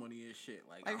mortgage money and shit.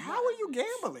 Like how are you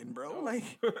gambling, bro? No.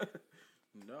 Like,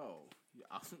 no.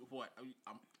 What?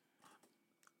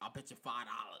 I'll bet you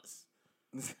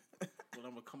 $5. But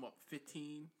I'm gonna come up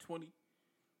 15, 20.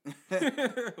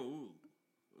 Ooh.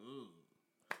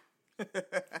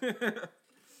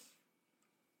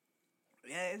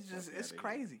 Yeah, it's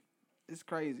crazy. It's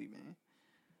crazy, man.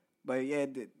 But yeah,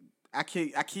 I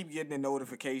keep getting the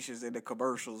notifications and the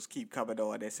commercials keep coming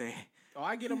on that say. Oh,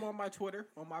 I get them on my Twitter,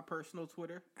 on my personal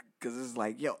Twitter. Cause it's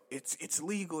like, yo, it's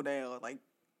legal now. Like,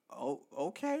 oh,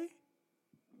 okay.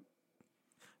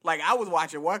 Like I was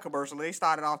watching one commercial. They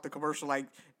started off the commercial like,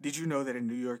 "Did you know that in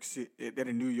New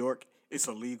York, it's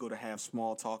illegal to have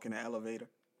small talk in the elevator?"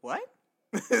 What?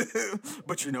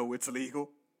 But you know it's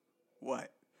illegal.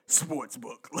 What? Sports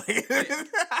book. Like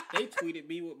they tweeted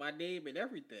me with my name and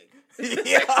everything.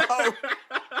 Yo.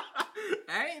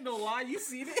 I ain't no lie. You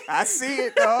seen it? I see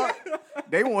it, dog.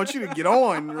 They want you to get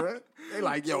on, bro. They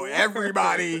like, yo,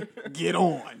 everybody get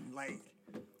on. Like,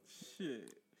 shit.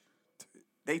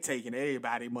 They taking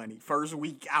everybody money. First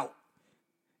week out.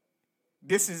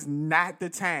 This is not the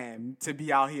time to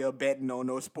be out here betting on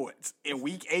no sports. In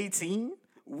week 18?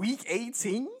 Week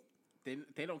 18?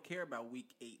 They don't care about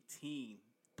week 18.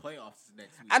 Playoffs is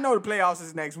next week. I know the playoffs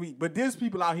is next week, but there's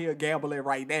people out here gambling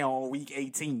right now on week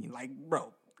 18. Like,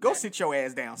 bro, go sit your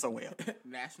ass down somewhere.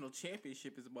 National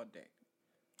championship is Monday.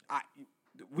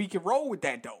 We can roll with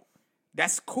that, though.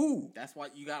 That's cool. That's why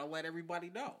you gotta let everybody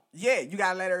know. Yeah, you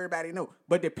gotta let everybody know.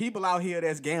 But the people out here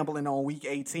that's gambling on week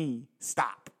 18,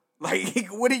 stop. Like,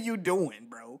 what are you doing,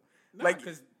 bro? No, like,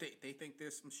 because they think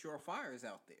there's some surefires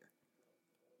out there.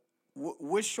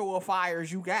 What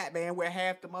surefires you got, man? Where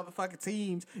half the motherfucking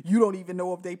teams, you don't even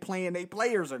know if they playing their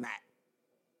players or not.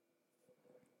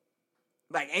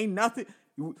 Like, ain't nothing.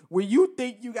 When you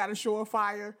think you got a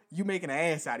surefire, you making an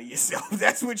ass out of yourself.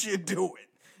 That's what you're doing.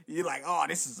 You're like, oh,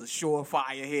 this is a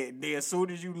surefire hit. Then as soon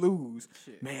as you lose,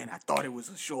 shit. Man, I thought it was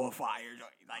a surefire.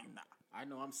 Like, nah. I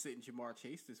know I'm sitting Jamar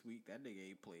Chase this week. That nigga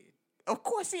ain't playing. Of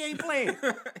course he ain't playing.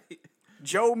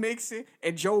 Joe Mixon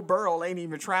and Joe Burrow ain't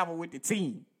even travel with the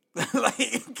team. Like,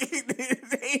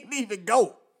 they ain't even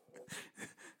go.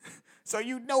 So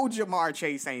you know Jamar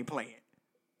Chase ain't playing.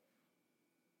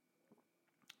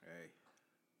 Hey.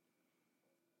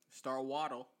 Star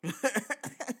Waddle.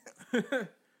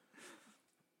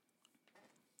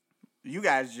 You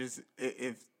guys just,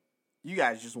 if you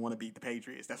guys just want to beat the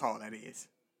Patriots, that's all that is.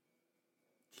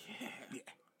 Yeah.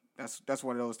 That's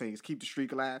one of those things. Keep the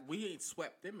streak alive. We ain't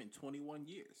swept them in 21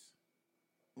 years.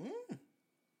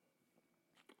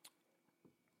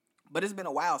 But it's been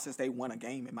a while since they won a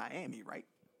game in Miami, right?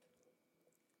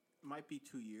 Might be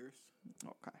 2 years.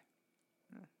 Okay.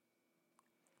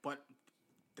 But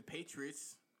the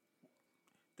Patriots,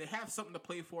 they have something to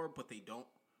play for, but they don't.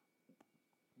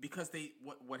 Because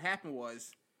what happened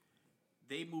was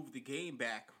they moved the game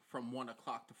back from 1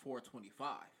 o'clock to 4:25.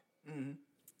 Mm-hmm.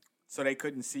 So they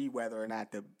couldn't see whether or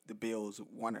not the Bills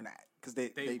won or not. Because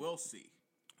they will see.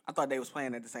 I thought they was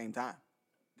playing at the same time.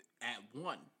 At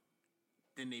 1.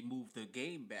 Then they moved the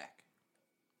game back.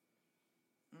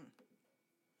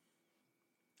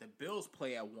 The Bills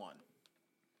play at 1.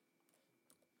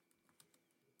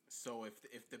 So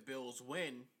if the Bills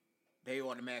win, they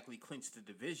automatically clinch the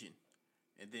division.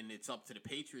 And then it's up to the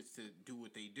Patriots to do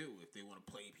what they do, if they want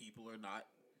to play people or not.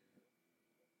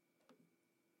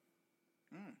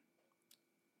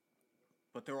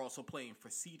 But they're also playing for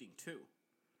seeding too.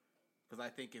 Because I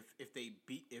think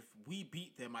if we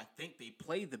beat them, I think they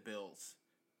play the Bills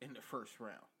in the first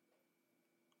round.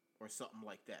 Or something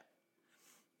like that.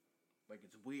 Like,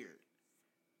 it's weird.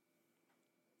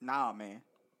 Nah, man.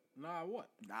 Nah, what?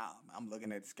 Nah, I'm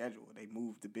looking at the schedule. They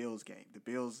moved the Bills game. The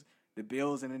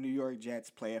Bills and the New York Jets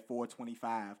play at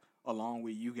 4:25 along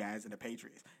with you guys and the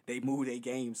Patriots. They moved their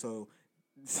game so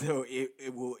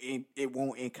it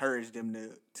won't encourage them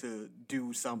to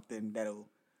do something that'll.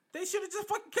 They should have just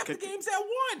fucking kept the games at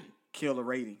 1. Kill the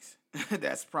ratings.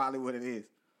 That's probably what it is.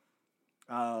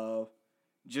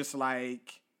 Just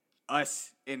like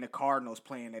us and the Cardinals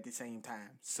playing at the same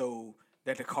time, so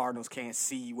that the Cardinals can't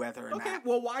see whether or not. Okay,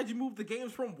 well, why'd you move the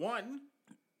games from 1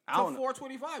 to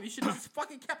 4:25? You should have just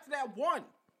fucking kept it at 1.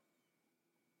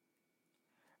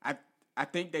 I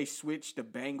think they switched the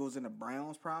Bengals and the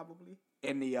Browns probably,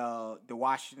 and the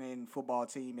Washington football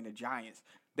team and the Giants.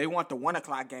 They want the 1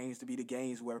 o'clock games to be the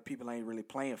games where people ain't really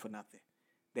playing for nothing.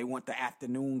 They want the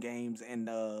afternoon games and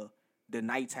the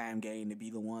nighttime game to be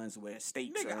the ones where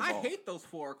stakes are involved. I hate those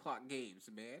 4 o'clock games,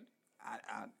 man.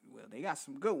 Well, they got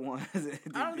some good ones.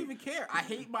 I don't even care. I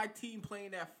hate my team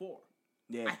playing at 4.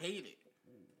 Yeah, I hate it.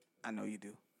 I know you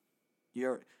do.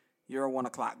 You're a 1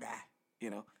 o'clock guy, you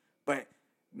know. But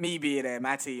me being that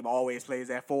my team always plays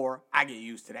at 4, I get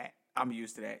used to that. I'm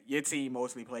used to that. Your team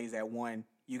mostly plays at 1.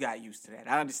 You got used to that.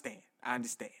 I understand.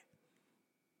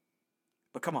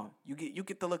 But come on, you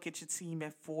get to look at your team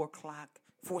at 4 o'clock,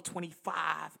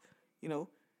 4:25. You know,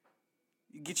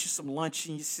 you get you some lunch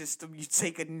in your system. You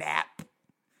take a nap,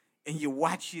 and you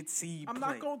watch your team. I'm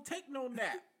not gonna take no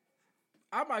nap.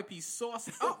 I might be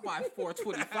sauced up by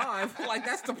 4:25. Like,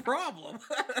 that's the problem.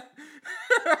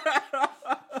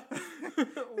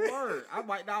 Word. I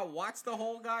might not watch the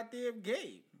whole goddamn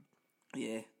game.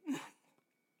 Yeah.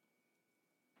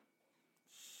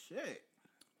 Shit.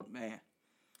 Man.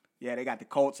 Yeah, they got the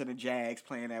Colts and the Jags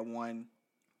playing at 1.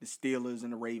 The Steelers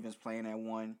and the Ravens playing at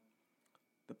 1.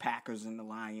 The Packers and the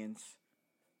Lions.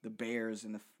 The Bears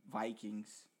and the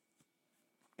Vikings.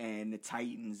 And the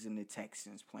Titans and the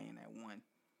Texans playing at 1.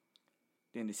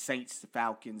 Then the Saints, the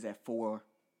Falcons at 4.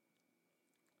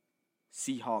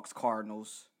 Seahawks,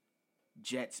 Cardinals.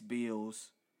 Jets,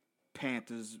 Bills.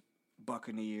 Panthers,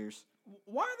 Buccaneers.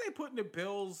 Why are they putting the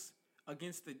Bills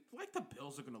against the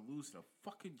Bills are going to lose to the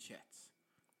fucking Jets?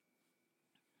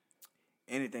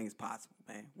 Anything is possible,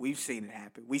 man. We've seen it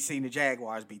happen. We've seen the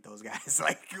Jaguars beat those guys.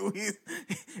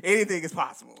 Anything is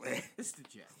possible, man. It's the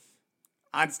Jets.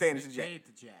 I understand it's the Jets. They ain't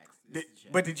the Jags.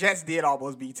 But the Jets did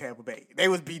almost beat Tampa Bay. They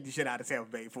was beating the shit out of Tampa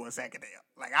Bay for a second there.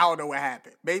 Like, I don't know what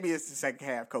happened. Maybe it's the second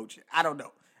half coaching. I don't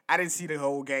know. I didn't see the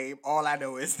whole game. All I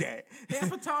know is that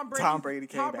Tom Brady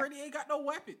came back. Tom Brady ain't got no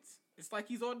weapons. It's like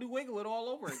he's on New England all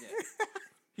over again.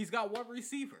 He's got one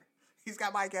receiver. He's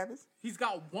got Mike Evans. He's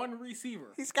got one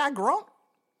receiver. He's got Gronk.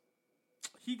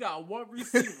 He got one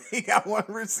receiver. He got one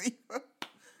receiver.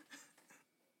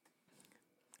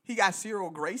 He got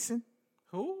Cyril Grayson.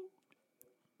 Who?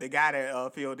 The guy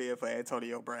that filled in for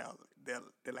Antonio Brown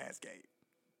the last game.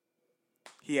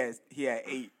 He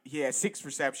had 6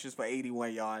 receptions for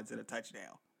 81 yards and a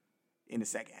touchdown in the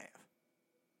second half.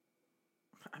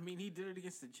 I mean, he did it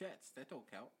against the Jets. That don't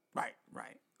count.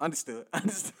 Right. Understood.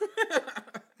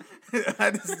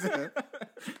 Understood.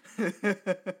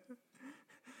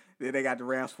 Then they got the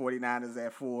Rams 49ers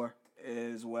at 4,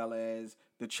 as well as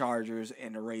the Chargers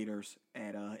and the Raiders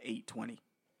at 8:20.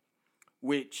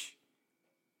 Which,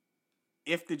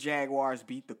 if the Jaguars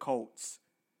beat the Colts,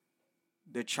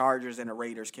 the Chargers and the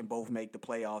Raiders can both make the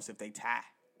playoffs if they tie.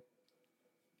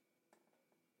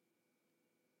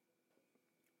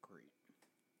 Great.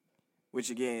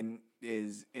 Which, again,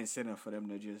 is incentive for them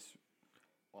to just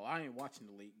Well, I ain't watching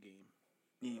the late game.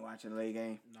 You ain't watching the late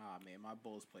game? Nah, man. My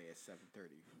Bulls play at 7:30.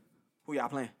 Who y'all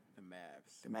playing? The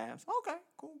Mavs. The Mavs. Okay,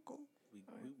 cool.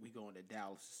 We going to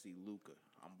Dallas to see Luka.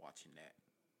 I'm watching that.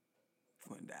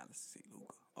 We're in Dallas to see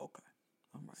Luka. Okay.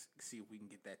 All right. See if we can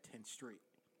get that 10 straight.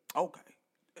 Okay.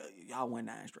 Y'all won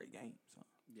 9 straight games. So.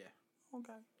 Yeah.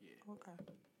 Okay. Yeah. Okay.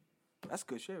 That's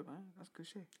good shit, man. That's good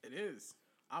shit. It is.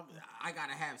 I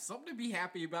gotta have something to be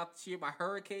happy about this year. My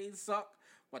Hurricanes suck.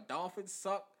 My Dolphins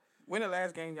suck. When the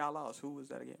last game y'all lost, who was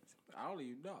that against? I don't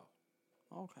even know.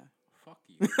 Okay. Fuck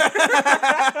you.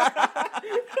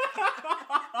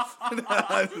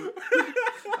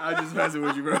 I was just messing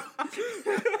with you, bro.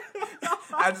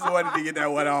 I just wanted to get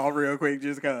that one off real quick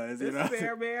just because, you know. It's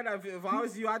fair, man. If I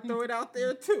was you, I'd throw it out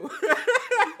there, too.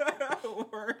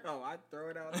 Word up. I'd throw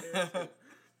it out there, too.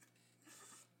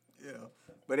 Yeah.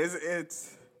 But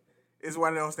it's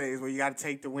one of those things where you got to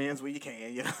take the wins where you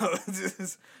can, you know.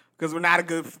 Just because we're not a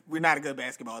good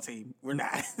basketball team. We're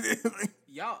not.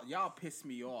 Y'all piss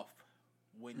me off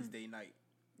Wednesday night.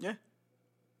 Yeah.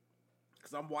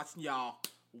 Because I'm watching y'all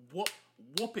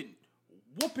whooping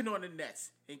on the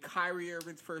Nets in Kyrie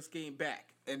Irving's first game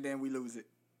back. And then we lose it.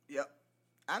 Yep.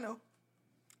 I know.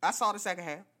 I saw the second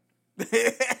half.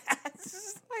 It's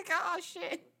just like, oh,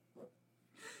 shit.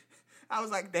 I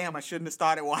was like, damn, I shouldn't have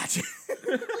started watching.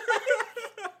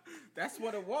 That's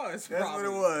what it was, That's probably.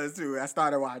 what it was, too. I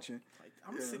started watching. Like,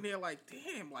 I'm sitting there like,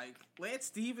 damn, like, Lance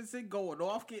Stevenson going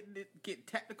off, getting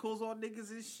technicals on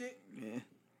niggas and shit. Yeah.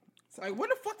 Like, when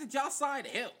the fuck did y'all sign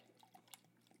him?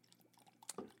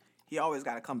 He always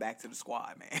got to come back to the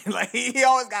squad, man. Like, he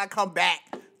always got to come back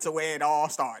to where it all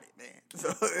started, man.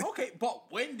 So, okay,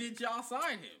 but when did y'all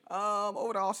sign him?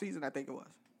 over the all season, I think it was.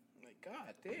 Like,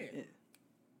 god damn.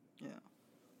 Yeah.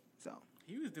 So.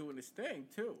 He was doing his thing,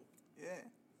 too. Yeah.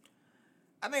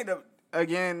 I think,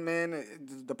 again, man,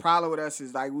 the problem with us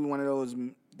is, like, we one of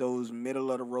those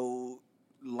middle-of-the-road,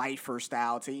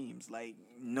 lifer-style teams. Like,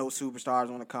 no superstars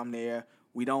want to come there.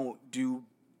 We don't do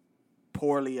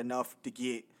poorly enough to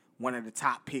get one of the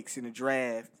top picks in the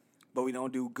draft, but we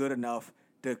don't do good enough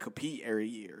to compete every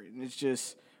year. And it's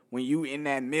just, when you in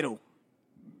that middle,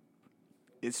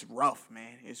 it's rough,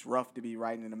 man. It's rough to be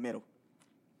right in the middle.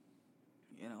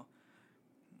 You know?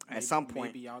 At some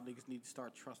point. Maybe y'all niggas need to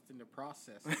start trusting the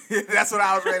process. That's what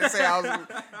I was ready to say.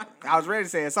 I was ready to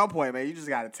say at some point, man, you just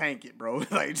got to tank it, bro.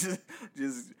 Like,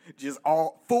 just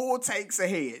all full tanks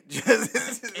ahead.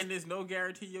 And there's no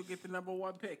guarantee you'll get the number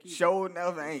 1 pick either. Sure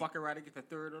enough, ain't. Fucking right to get the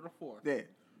 3rd or the 4th. Yeah,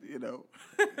 you know.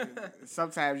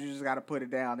 Sometimes you just got to put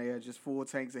it down there. Just full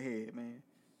tanks ahead, man.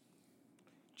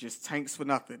 Just tanks for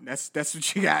nothing. That's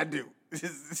what you got to do.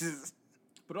 Just.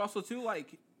 But also, too,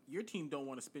 like, your team don't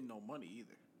want to spend no money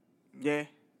either. Yeah.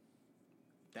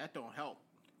 That don't help.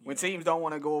 When teams don't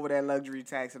want to go over that luxury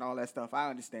tax and all that stuff, I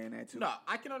understand that too. No,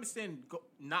 I can understand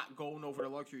not going over the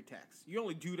luxury tax. You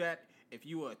only do that if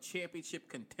you are a championship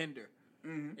contender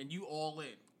and you all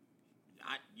in.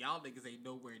 Y'all niggas ain't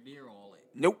nowhere near all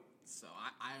in. Nope. So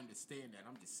I understand that.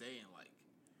 I'm just saying, like,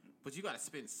 but you got to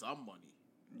spend some money.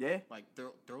 Yeah. Like,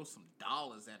 throw some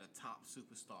dollars at a top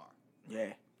superstar.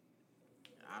 Yeah.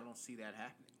 I don't see that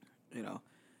happening. You know.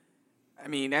 I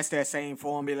mean, that's that same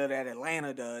formula that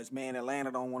Atlanta does, man.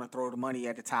 Atlanta don't want to throw the money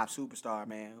at the top superstar,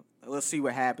 man. We'll see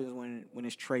what happens when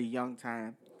it's Trae Young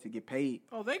time to get paid.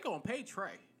 Oh, they gonna pay Trae,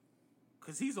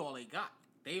 cause he's all they got.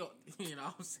 You know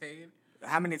what I'm saying?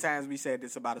 How many times we said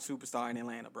this about a superstar in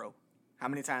Atlanta, bro? How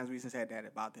many times we said that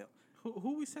about them?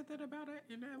 Who we said that about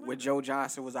in Atlanta? When Joe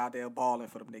Johnson was out there balling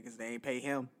for them niggas, they ain't pay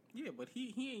him. Yeah, but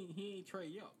he ain't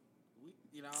Trae Young.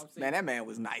 You know what I'm saying? Man, that man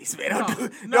was nice, man. Don't do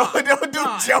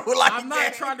Joe like that. I'm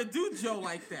not trying to do Joe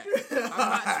like that. I'm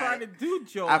not trying to do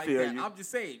Joe like that. I'm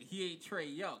just saying he ain't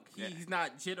Trae Young. He's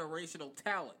not generational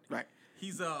talent. Right.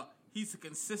 He's a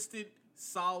consistent,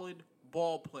 solid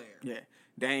ball player. Yeah.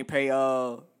 They ain't pay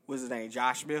what's his name,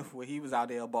 Josh Smith, when he was out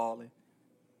there balling.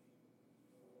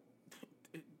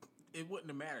 It wouldn't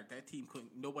have mattered. That team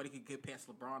nobody could get past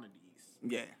LeBron in the East.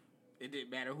 Yeah. It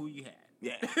didn't matter who you had.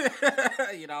 Yeah.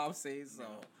 You know what I'm saying? So,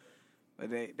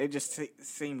 but they just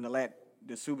seem to let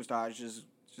the superstars just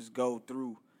go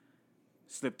through,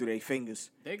 slip through their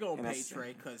fingers. They gonna pay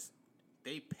Trae because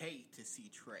they pay to see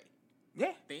Trae.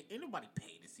 Yeah. Ain't nobody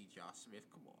pay to see Josh Smith.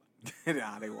 Come on.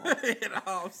 Nah, they won't. You know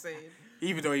what I'm saying?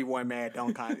 Even though he won mad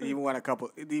dunk contest, he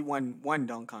won one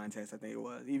dunk contest, I think it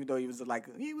was. Even though he was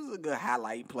a good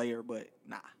highlight player, but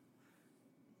nah.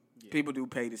 Yeah. People do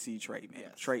pay to see Trae, man.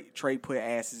 Yes. Trae put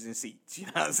asses in seats. You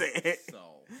know what I'm saying?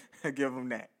 So give him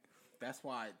that. That's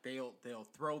why they'll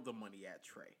throw the money at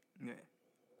Trae. Yeah.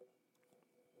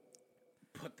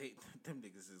 But them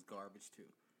niggas is garbage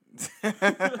too.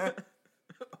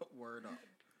 Word up.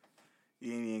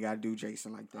 You ain't even got to do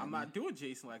Jason like that. I'm not doing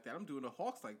Jason like that. I'm doing the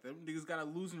Hawks like that. Them niggas got a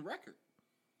losing record.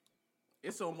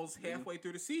 It's almost halfway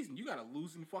through the season. You got a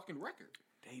losing fucking record.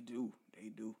 They do.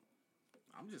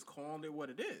 I'm just calling it what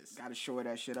it is. Got to shore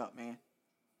that shit up, man.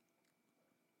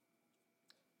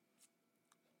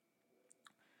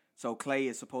 So Klay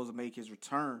is supposed to make his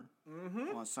return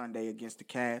on Sunday against the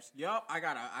Cavs. Yup,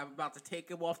 I'm about to take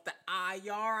him off the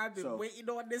IR. I've been waiting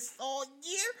on this all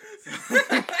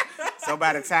year. So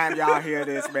by the time y'all hear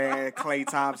this, man, Klay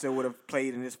Thompson would have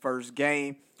played in his first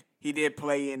game. He did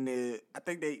play in I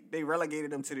think they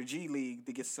relegated him to the G League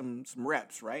to get some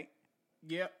reps, right?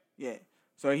 Yep. Yeah.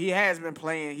 So he has been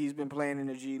playing. He's been playing in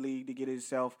the G League to get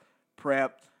himself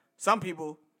prepped. Some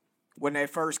people, when they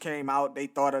first came out, they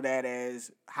thought of that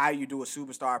as how you do a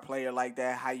superstar player like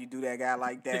that, how you do that guy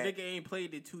like that. The nigga ain't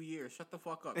played in 2 years. Shut the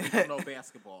fuck up. You don't know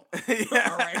basketball. Yeah.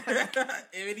 All right.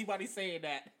 If anybody's saying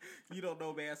that, you don't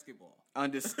know basketball.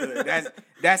 Understood.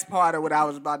 That's part of what I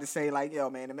was about to say. Like,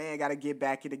 yo, man, the man got to get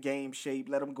back in the game shape.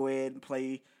 Let him go ahead and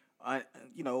play,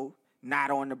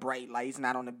 not on the bright lights,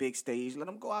 not on the big stage. Let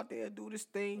him go out there and do this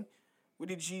thing with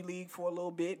the G League for a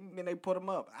little bit, and then they put him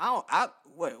up.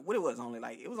 What it was only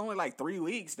like? It was only like 3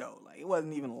 weeks though. Like it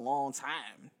wasn't even a long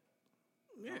time.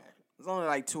 Yeah, it was only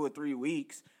like 2 or 3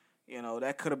 weeks.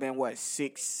 That could have been what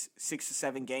 6 or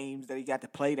 7 games that he got to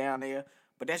play down there.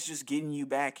 But that's just getting you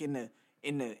back in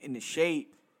the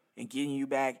shape and getting you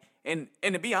back. And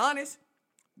to be honest,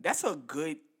 that's a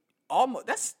good.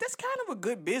 That's kind of a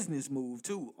good business move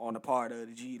too on the part of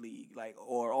the G League,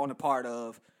 or on the part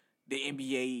of the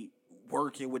NBA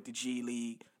working with the G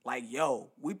League. Like,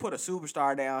 yo, we put a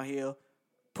superstar down here,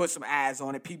 put some eyes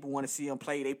on it. People want to see him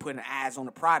play. They putting eyes on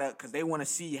the product because they want to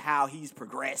see how he's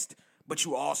progressed. But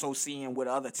you also seeing what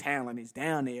other talent is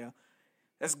down there.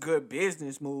 That's a good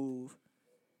business move.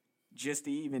 Just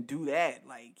to even do that,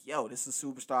 like, yo, this is a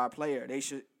superstar player.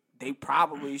 They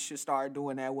probably should start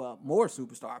doing that with more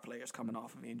superstar players coming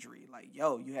off of injury. Like,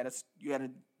 yo, you had a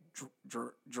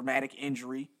dramatic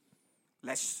injury.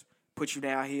 Let's put you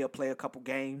down here, play a couple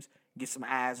games, get some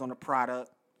eyes on the product.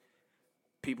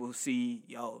 People who see,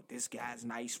 yo, this guy's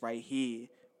nice right here.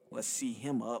 Let's see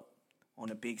him up on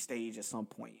the big stage at some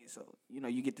point. So,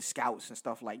 you get the scouts and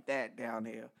stuff like that down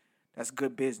there. That's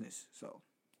good business. So,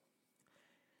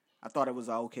 I thought it was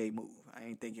an okay move. I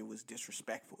didn't think it was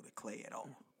disrespectful to Klay at all.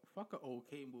 Fuck an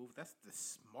okay move. That's the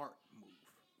smart move.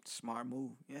 Smart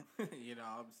move, yeah. You know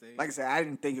what I'm saying? Like I said, I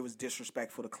didn't think it was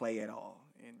disrespectful to Klay at all.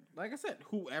 And like I said,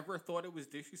 whoever thought it was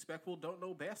disrespectful don't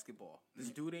know basketball.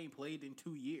 This dude ain't played in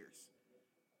 2 years.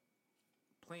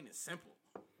 Plain and simple.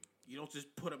 You don't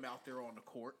just put him out there on the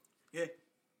court. Yeah.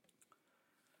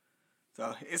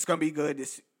 So it's gonna be good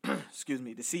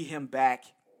to see him back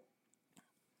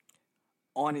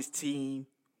on his team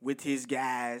with his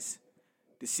guys.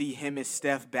 To see him and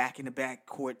Steph back in the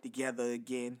backcourt together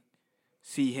again.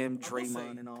 See him,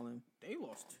 Draymond, and all them. They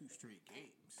lost 2 straight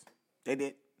games. They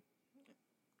did.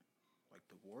 Like,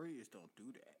 the Warriors don't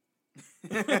do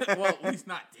that. Well, at least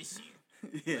not this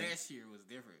year. Yeah. Last year was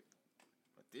different.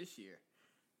 But this year,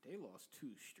 they lost 2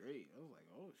 straight. I was like,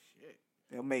 oh, shit.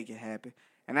 They'll make it happen.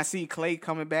 And I see Klay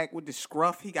coming back with the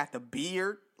scruff. He got the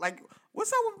beard. Like,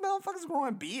 what's up with motherfuckers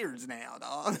growing beards now,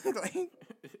 dog?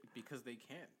 Because they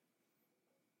can.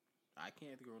 I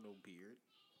can't grow no beard.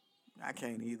 I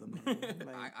can't either, man.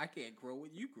 Like, I can't grow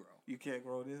what you grow. You can't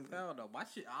grow this? Hell no. My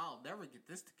shit, I'll never get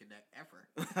this to connect ever.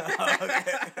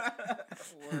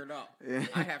 Word up. Yeah.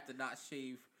 I have to not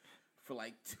shave for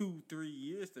like 2-3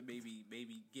 years to maybe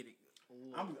get it.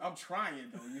 I'm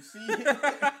trying though. You see?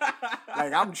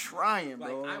 Like I'm trying,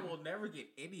 bro. Like I will never get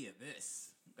any of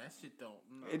this. That shit don't.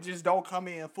 No. It just don't come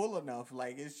in full enough.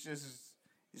 Like it's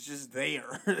just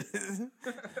there.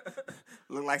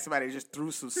 Look like somebody just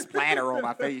threw some splatter on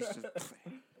my face. Just,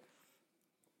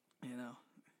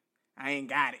 I ain't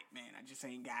got it, man. I just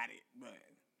ain't got it. But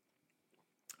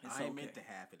I ain't meant to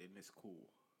have it, and it's cool.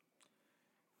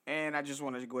 And I just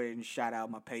wanted to go ahead and shout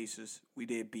out my Pacers. We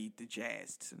did beat the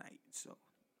Jazz tonight, so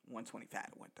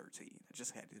 125 to 113. I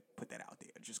just had to put that out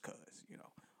there, just cause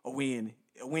a win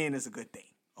is a good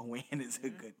thing. A win is a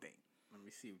good thing. Let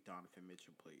me see if Donovan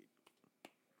Mitchell played.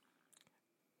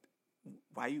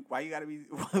 Why you gotta be?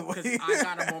 Because I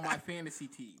got him on my fantasy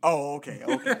team. Oh, okay.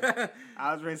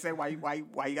 I was ready to say why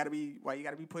you gotta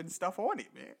be putting stuff on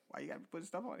it, man. Why you gotta be putting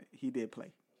stuff on it? He did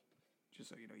play. Just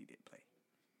so you know, he did play.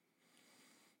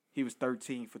 He was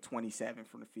 13 for 27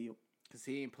 from the field. Because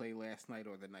he didn't play last night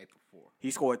or the night before.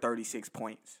 He scored 36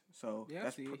 points. So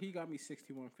yeah, he got me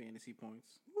 61 fantasy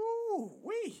points. Ooh,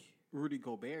 wee. Rudy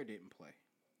Gobert didn't play.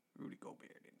 Yeah,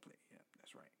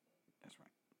 that's right.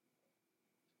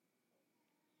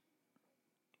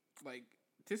 like,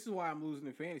 this is why I'm losing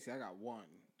in fantasy. I got 1,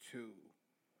 2,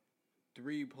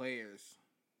 3 players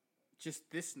just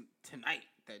tonight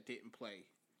that didn't play,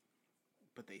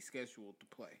 but they scheduled to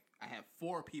play. I had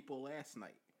 4 people last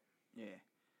night. Yeah.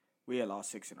 We had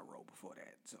lost 6 in a row before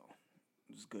that, so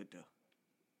it was good to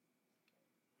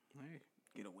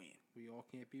get a win. We all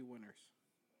can't be winners.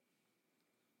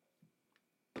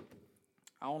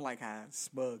 I don't like how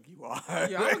smug you are.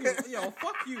 Yo,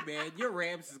 fuck you, man. Your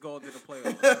Rams is going to the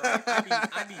playoffs. Right?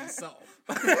 I need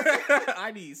something.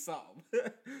 I need something.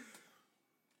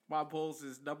 My Bulls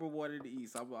is number 1 in the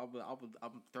East. I'm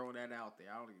throwing that out there.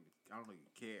 I don't even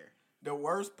care. The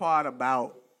worst part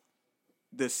about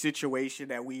the situation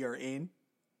that we are in,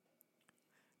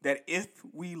 that if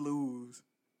we lose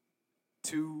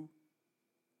to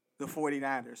the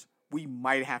 49ers, we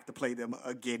might have to play them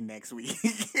again next week.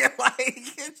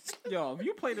 Yo, if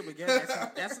you play them again,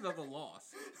 that's another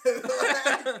loss.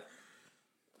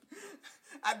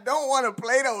 I don't want to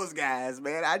play those guys,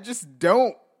 man. I just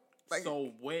don't.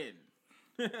 So when?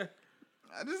 I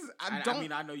don't. I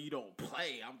mean, I know you don't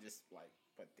play. I'm just like,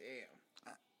 but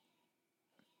damn.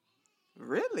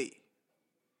 Really?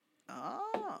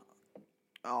 Oh.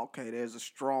 Okay, there's a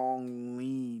strong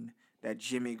lean that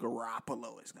Jimmy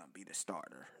Garoppolo is going to be the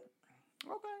starter.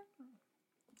 Okay.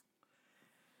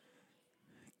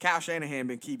 Kyle Shanahan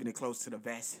been keeping it close to the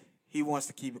vest. He wants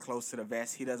to keep it close to the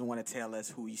vest. He doesn't want to tell us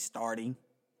who he's starting.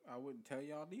 I wouldn't tell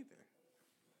y'all neither.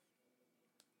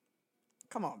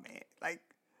 Come on, man.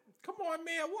 Come on,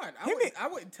 man. What? I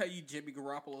wouldn't tell you Jimmy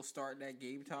Garoppolo starting that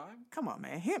game time. Come on,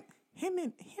 man. Him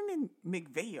and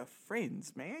McVay are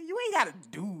friends, man. You ain't gotta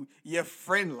do your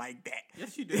friend like that.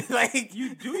 Yes, you do.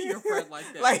 You do your friend like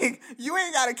that. You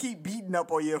ain't gotta keep beating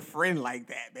up on your friend like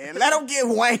that, man. Let him get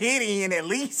one hit in at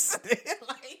least.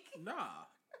 Nah.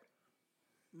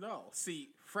 No. See,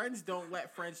 friends don't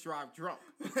let friends drive drunk.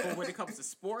 But when it comes to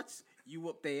sports, you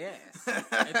whoop their ass.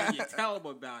 And then you tell them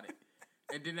about it.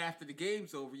 And then after the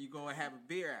game's over, you go and have a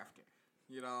beer after.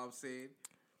 You know what I'm saying?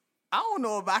 I don't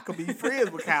know if I could be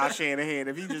friends with Kyle Shanahan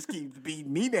if he just keeps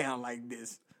beating me down like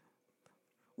this.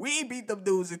 We ain't beat them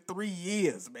dudes in 3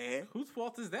 years, man. Whose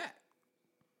fault is that?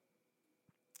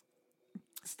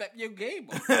 Step your game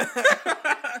up.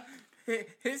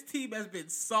 His team has been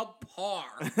subpar,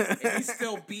 and he's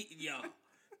still beating y'all.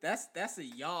 That's a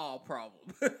y'all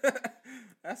problem.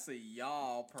 That's a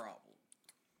y'all problem.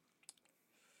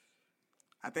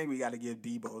 I think we got to give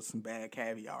Debo some bad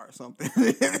caviar or something.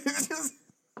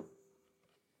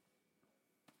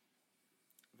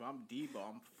 If I'm Debo,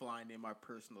 I'm flying in my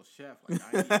personal chef. I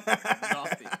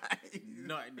need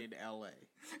nothing in L.A.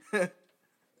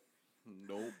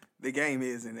 Nope. The game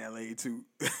is in L.A. too.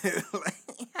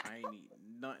 I ain't need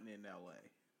nothing in L.A.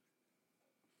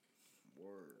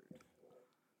 Word.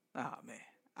 Oh, man.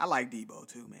 I like Debo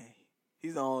too, man.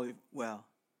 He's the only,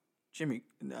 Jimmy,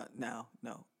 no.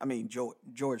 I mean,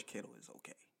 George Kittle is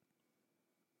okay.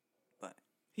 But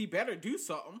he better do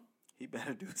something. He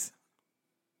better do something.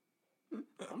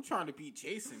 I'm trying to beat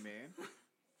Jason, man.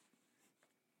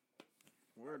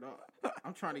 Word up.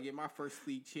 I'm trying to get my first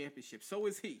league championship. So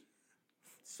is he.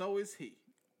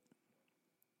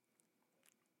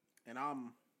 And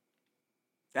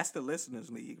That's the listeners'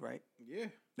 league, right? Yeah.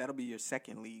 That'll be your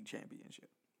second league championship.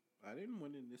 I didn't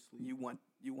win in this league.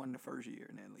 You won the first year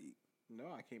in that league. No,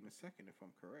 I came in second if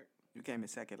I'm correct. You came in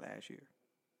second last year.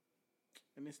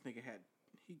 And this nigga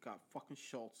he got fucking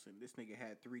Schultz, and this nigga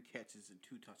had 3 catches and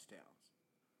 2 touchdowns.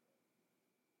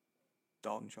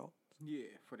 Dalton Schultz?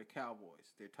 Yeah, for the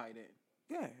Cowboys. They're tight end.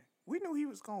 Yeah. We knew he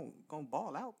was gonna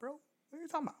ball out, bro. What are you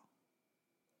talking about?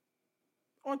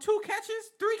 On 2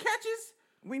 catches? 3 catches?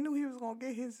 We knew he was gonna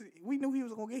get his. We knew he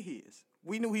was gonna get his.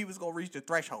 We knew he was gonna reach the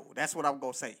threshold. That's what I'm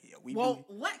gonna say here.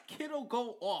 Let Kittle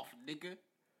go off, nigga.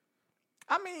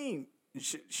 I mean,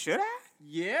 should I?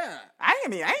 Yeah. I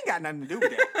ain't got nothing to do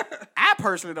with that. I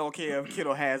personally don't care if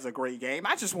Kittle has a great game.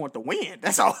 I just want to win.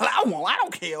 That's all I want. I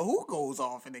don't care who goes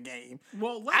off in the game.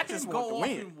 Well, let him go off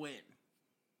and win.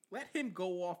 Let him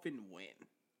go off and win.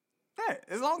 Yeah,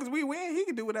 as long as we win, he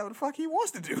can do whatever the fuck he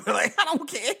wants to do. I don't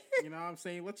care. You know what I'm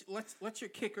saying? Let your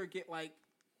kicker get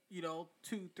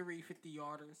 2, 3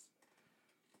 50-yarders.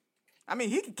 I mean,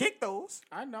 he can kick those.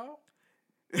 I know.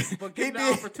 But give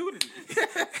the opportunity.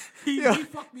 He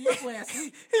fucked me up last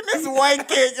week. He missed one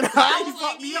kick. He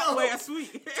fucked me up last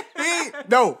week.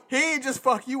 He ain't just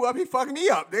fuck you up. He fucked me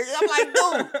up. I'm like,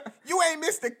 dude, you ain't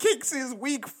missed a kick since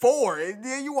week 4. And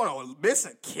then you want to miss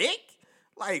a kick?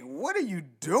 What are you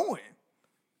doing?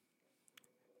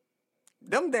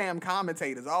 Them damn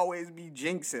commentators always be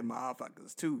jinxing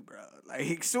motherfuckers too, bro.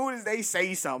 As soon as they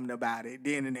say something about it,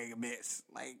 then the nigga miss.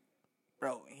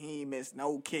 Bro, he ain't missed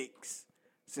no kicks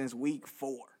since week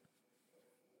 4.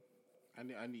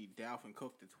 I need Dalvin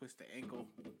Cook to twist the ankle.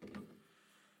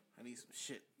 I need some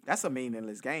shit. That's a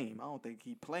meaningless game. I don't think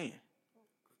he playing.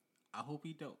 I hope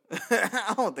he don't.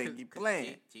 I don't think he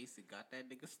playing. Jason got that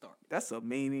nigga started. That's a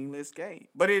meaningless game.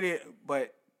 But it is.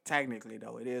 But technically,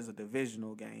 though, it is a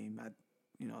divisional game.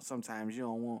 Sometimes you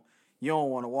don't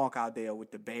want to walk out there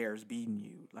with the Bears beating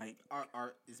you. Like,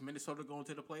 is Minnesota going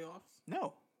to the playoffs?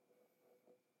 No.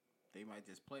 They might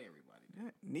just play everybody.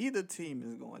 Yeah, neither team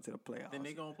is going to the playoffs. Then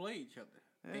they gonna play each other.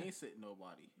 Yeah. They ain't sitting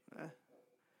nobody.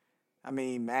 I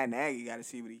mean, Matt Nagy got to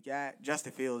see what he got.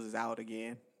 Justin Fields is out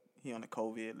again. He on the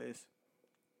COVID list.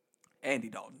 Andy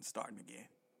Dalton's starting again.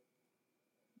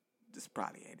 This is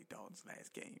probably Andy Dalton's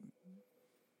last game.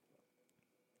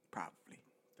 Probably.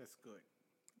 That's good.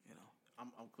 You know,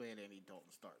 I'm glad Andy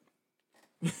Dalton's starting.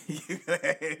 You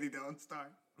glad Andy Dalton's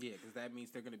starting? Yeah, because that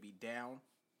means they're gonna be down.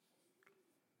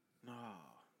 No,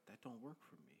 that don't work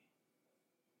for me.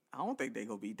 I don't think they're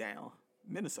going to be down.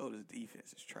 Minnesota's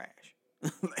defense is trash.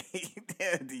 Like,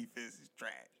 their defense is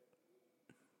trash.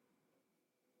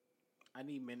 I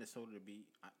need Minnesota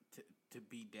to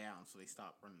be down so they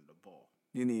stop running the ball.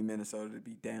 You need Minnesota to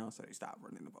be down so they stop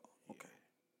running the ball. Okay.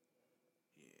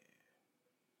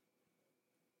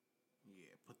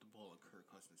 Yeah, put the ball in Kirk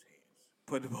Cousins' hands.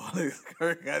 Put the ball in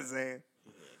Kirk Cousins' hands.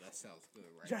 Yeah, that sounds good,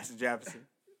 right? Justin Jefferson.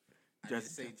 I didn't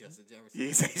say Justin Jefferson.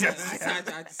 You say Justin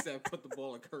Jefferson. I just said put the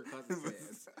ball in Kirk Cousins'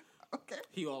 hands. Okay.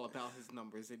 He all about his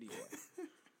numbers anyway.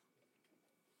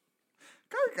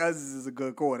 Kirk Cousins is a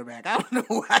good quarterback. I don't know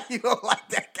why you don't like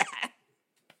that guy.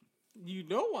 You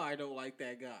know why I don't like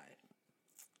that guy.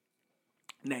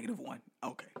 -1.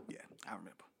 Okay, yeah, I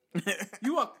remember.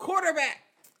 You a quarterback.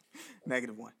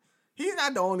 -1. He's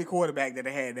not the only quarterback that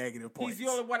had negative points. He's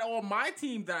the only one on my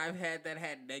team that I've had that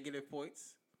had negative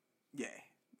points. Yeah,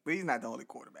 but he's not the only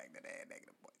quarterback that had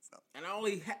negative points, though. And I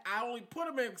only put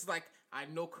him in because, like, I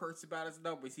know Kurt's about his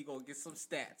numbers. He gonna get some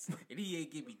stats, and he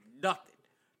ain't give me nothing.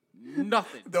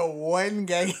 Nothing. The one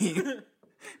game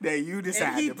that you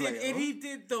decided to play. And he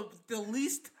did the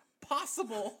least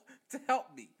possible to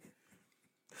help me.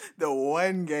 The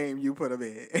one game you put him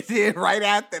in. And then right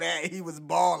after that, he was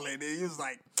balling. And he was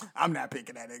like, I'm not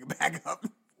picking that nigga back up.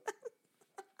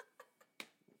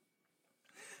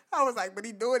 I was like, but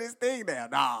he doing his thing now.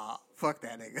 Nah, fuck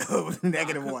that nigga.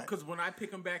 -1. Because when I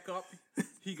pick him back up,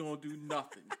 he gonna do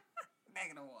nothing.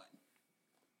 -1.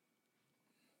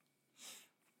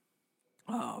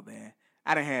 Oh, man.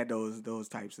 I done had those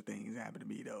types of things happen to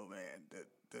me, though, man.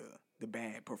 The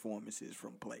bad performances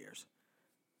from players.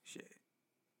 Shit.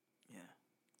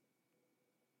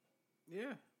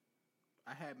 Yeah.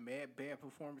 I had mad bad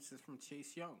performances from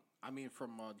Chase Young. I mean,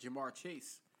 from Jamar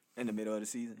Chase. In the middle of the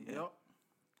season, yeah. Yep.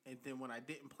 And then when I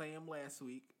didn't play him last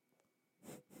week.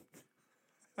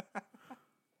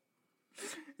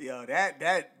 Yo,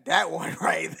 that one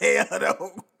right there,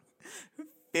 though.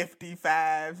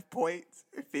 55 points.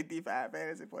 55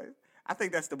 fantasy points. I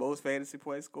think that's the most fantasy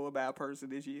points scored by a person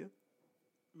this year.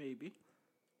 Maybe.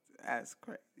 That's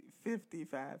crazy.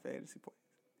 55 fantasy points.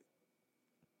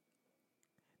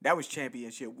 That was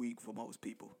championship week for most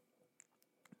people.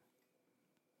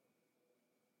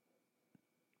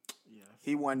 Yeah,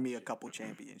 he won me a couple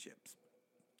championships.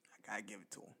 I gotta give it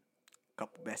to him. A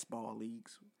couple best ball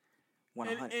leagues. Won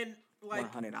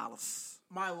 $100.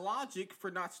 My logic for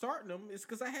not starting him is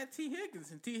because I had T. Higgins,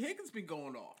 and T. Higgins been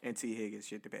going off. And T. Higgins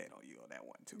shit the bed on you on that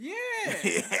one too. Yeah.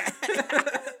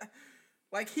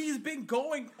 Like, he's been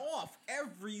going off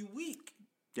every week.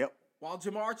 Yep. While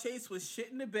Jamar Chase was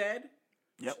shitting the bed.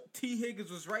 Yep. T. Higgins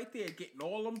was right there getting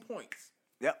all them points.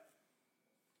 Yep.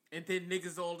 And then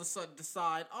niggas all of a sudden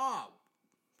decide,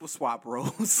 we'll swap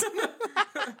roles.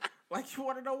 Like, you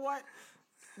want to know what?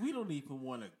 We don't even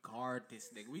want to guard this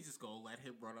nigga. We just gonna let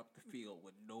him run up the field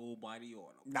with nobody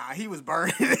on him. Nah, he was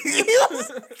burning. he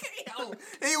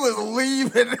was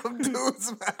leaving them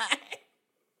dudes behind.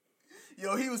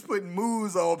 Yo, he was putting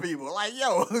moves on people. Like,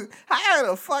 yo, how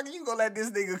the fuck you gonna let this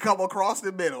nigga come across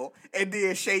the middle and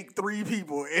then shake 3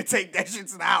 people and take that shit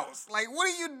to the house? Like, what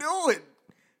are you doing?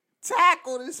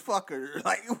 Tackle this fucker.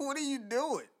 Like, what are you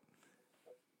doing?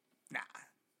 Nah.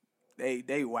 They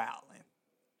wildin'.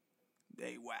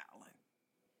 They wildin'.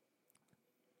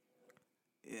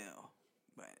 Yeah.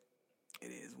 But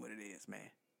it is what it is,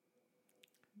 man.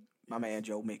 My man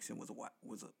Joe Mixon was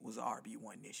a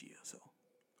RB1 this year, so.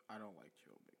 I don't like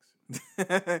Joe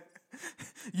Mixon.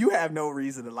 You have no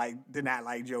reason to not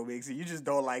like Joe Mixon. You just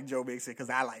don't like Joe Mixon because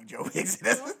I like Joe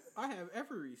Mixon. I have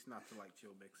every reason not to like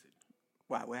Joe Mixon.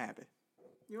 Why? What happened?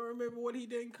 You don't remember what he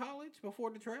did in college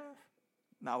before the draft?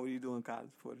 Nah, what are you doing in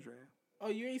college before the draft? Oh,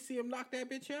 you ain't see him knock that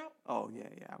bitch out? Oh, yeah,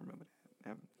 I remember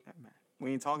that. Man.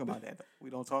 We ain't talking about that, though.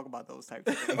 We don't talk about those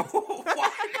types of things.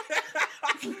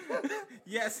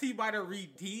 Yes, he might have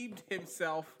redeemed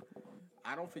himself.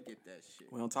 I don't forget that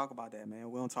shit. We don't talk about that, man.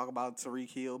 We don't talk about Tariq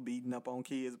Hill beating up on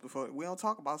kids before. We don't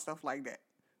talk about stuff like that.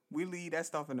 We leave that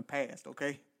stuff in the past,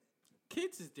 okay?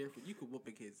 Kids is different. You can whoop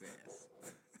a kid's ass.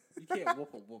 You can't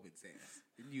whoop a woman's ass.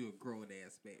 And you a grown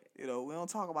ass man. You know, we don't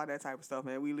talk about that type of stuff,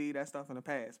 man. We leave that stuff in the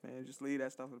past, man. Just leave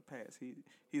that stuff in the past.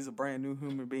 He's a brand new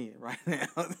human being right now.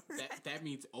 that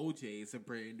means OJ is a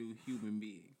brand new human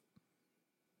being.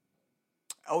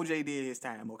 OJ did his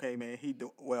time, okay, man. He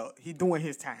doing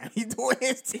his time. He doing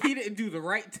his time. He didn't do the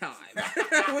right time.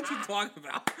 What you talking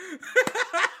about?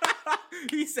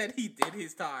 He said he did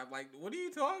his time. Like, what are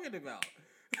you talking about?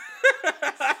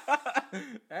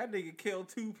 That nigga killed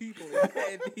 2 people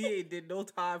and he ain't did no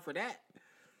time for that.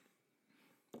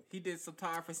 He did some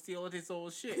time for stealing his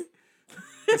own shit.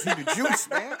 Cause he the juice,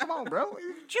 man. Come on, bro. He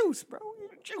the juice, bro. He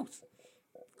the juice.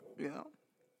 You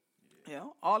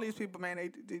know, all these people,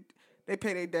 man. They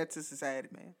pay their debt to society,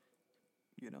 man.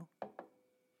 You know,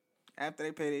 after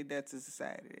they pay their debt to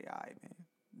society, they all right, man.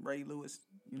 Ray Lewis,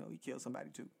 you know, he killed somebody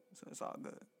too, so it's all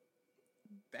good.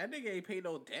 That nigga ain't pay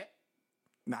no debt.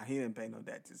 Nah, he didn't pay no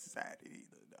debt to society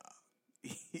either, dog.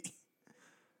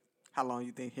 How long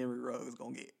you think Henry Ruggs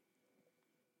gonna get?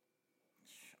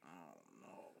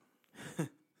 I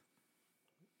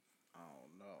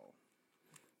don't know.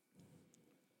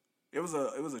 It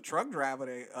was a truck driver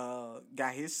that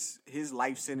got his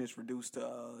life sentence reduced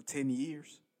to 10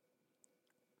 years.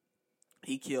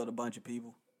 He killed a bunch of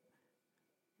people.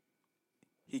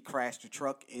 He crashed a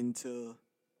truck into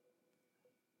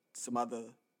some other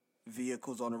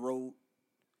vehicles on the road.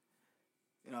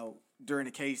 You know, during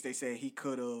the case, they said he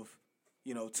could have,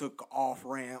 you know, took off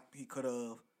ramp. He could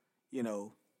have, you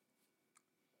know,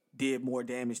 did more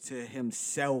damage to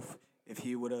himself if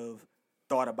he would have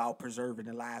thought about preserving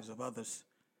the lives of others.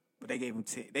 But they gave him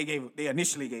they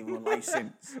initially gave him a life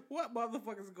sentence. What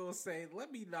motherfuckers gonna say?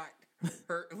 Let me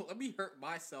hurt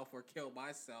myself or kill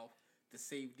myself to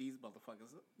save these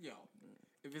motherfuckers. Yo,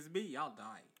 if it's me, I'll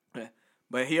die. Yeah.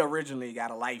 But he originally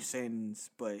got a life sentence,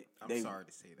 but I'm sorry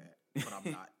to say that, but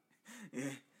I'm not. Yeah.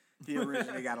 He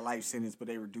originally got a life sentence, but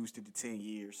they reduced it to 10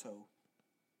 years,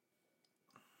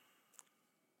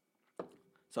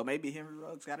 so maybe Henry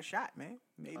Ruggs got a shot, man.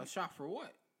 Maybe. A shot for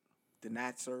what? To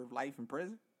not serve life in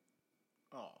prison.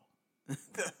 Oh.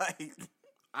 Like,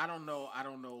 I don't know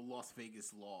Las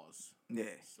Vegas laws. Yeah.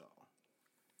 So,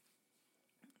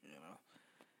 you know.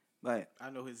 But I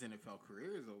know his NFL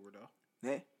career is over though.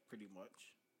 Yeah. Pretty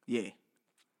much. Yeah.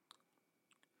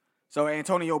 So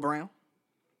Antonio Brown.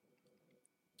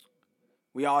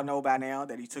 We all know by now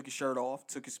that he took his shirt off,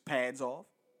 took his pads off,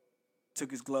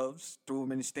 took his gloves, threw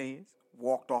them in the stands,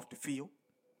 walked off the field.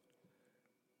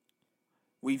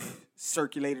 We've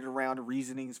circulated around the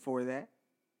reasonings for that.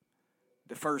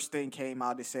 The first thing came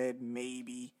out that said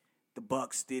maybe the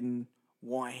Bucs didn't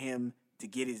want him to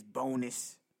get his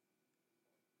bonus.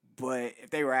 But if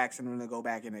they were asking him to go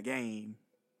back in the game,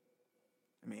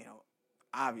 I mean,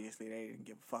 obviously they didn't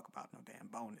give a fuck about no damn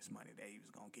bonus money that he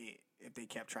was going to get if they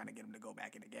kept trying to get him to go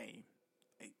back in the game.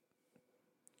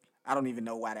 I don't even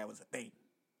know why that was a thing.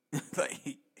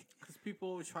 Because people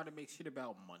always try to make shit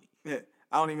about money. Yeah,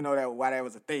 I don't even know why that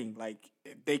was a thing. Like,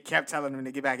 if they kept telling him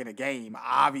to get back in the game,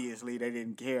 obviously they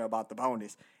didn't care about the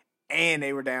bonus. And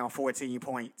they were down 14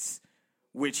 points,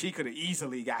 which he could have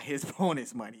easily got his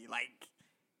bonus money. Like,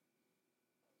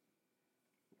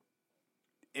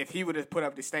 if he would have put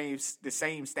up the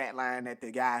same stat line that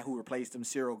the guy who replaced him,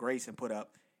 Cyril Grayson, put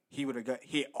up, he would have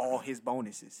hit all his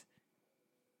bonuses.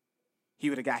 He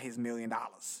would have got his $1 million.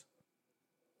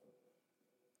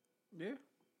 Yeah.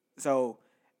 So,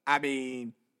 I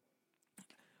mean,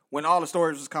 when all the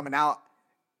stories was coming out,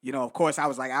 you know, of course, I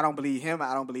was like, I don't believe him.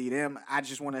 I don't believe them. I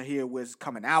just want to hear what's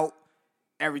coming out.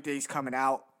 Everything's coming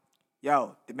out.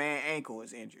 Yo, the man's ankle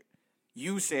is injured.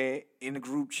 You said in the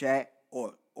group chat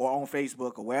or on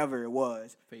Facebook or wherever it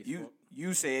was,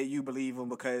 you said you believe him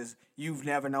because you've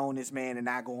never known this man to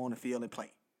not go on the field and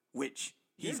play, which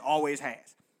he's always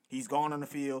has. He's gone on the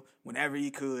field whenever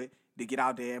he could to get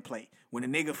out there and play. When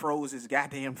the nigga froze his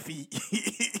goddamn feet,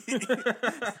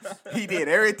 he did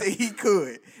everything he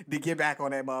could to get back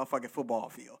on that motherfucking football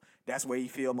field. That's where he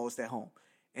feel most at home.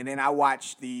 And then I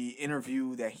watched the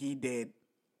interview that he did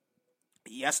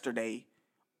yesterday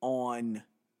on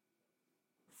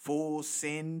Full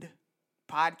Send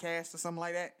podcast or something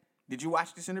like that. Did you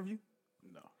watch this interview?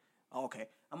 No. Okay.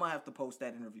 I'm going to have to post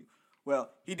that interview. Well,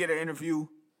 he did an interview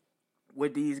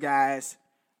with these guys.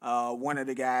 One of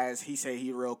the guys he said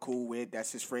he real cool with,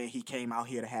 that's his friend. He came out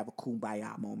here to have a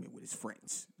kumbaya moment with his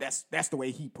friends. That's the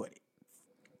way he put it.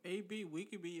 AB, we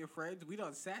can be your friends. We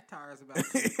done satires about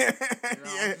you.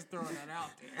 I'm just throwing that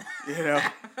out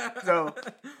there. So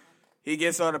he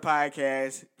gets on the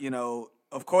podcast.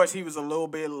 Of course, he was a little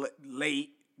bit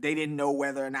late. They didn't know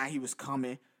whether or not he was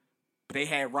coming. But they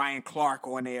had Ryan Clark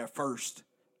on there first.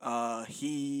 Ryan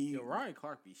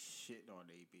Clark be shitting on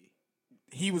AB.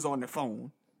 He was on the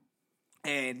phone.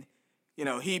 And,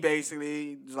 he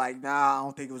basically was like, nah, I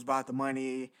don't think it was about the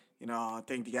money. I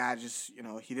think the guy just,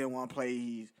 he didn't want to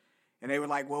play. And they were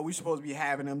like, well, we supposed to be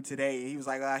having him today. He was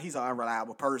like, he's an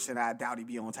unreliable person. I doubt he'd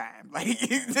be on time. Bro,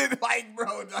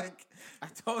 I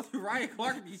told you, Ryan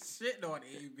Clark be shitting on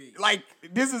AB.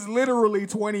 This is literally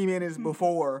 20 minutes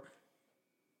before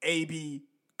AB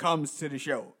comes to the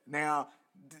show. Now,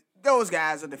 those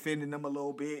guys are defending him a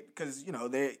little bit because,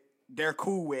 they're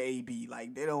cool with AB.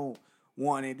 They don't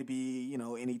want it to be,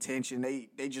 any tension.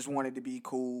 They just want it to be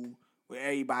cool with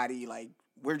everybody.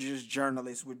 We're just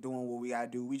journalists. We're doing what we got to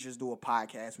do. We just do a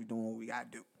podcast. We're doing what we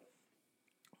got to do.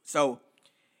 So,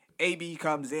 AB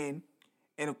comes in,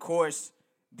 and of course,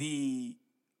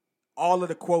 all of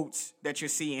the quotes that you're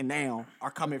seeing now are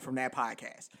coming from that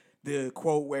podcast. The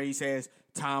quote where he says,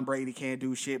 Tom Brady can't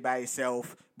do shit by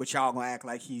himself, but y'all gonna act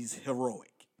like he's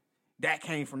heroic. That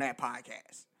came from that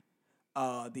podcast.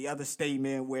 The other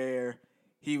statement where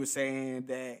he was saying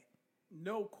that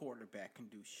no quarterback can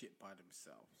do shit by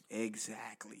themselves.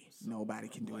 Exactly. So, nobody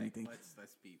can do anything.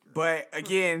 Let's be real. But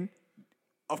again,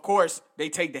 of course, they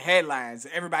take the headlines.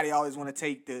 Everybody always want to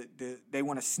take they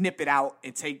want to snip it out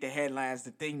and take the headlines,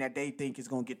 the thing that they think is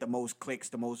going to get the most clicks,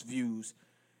 the most views.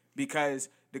 Because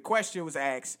the question was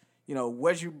asked,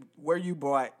 were you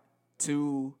brought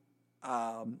to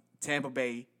Tampa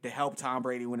Bay to help Tom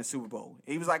Brady win a Super Bowl?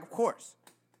 He was like, of course.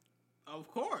 Of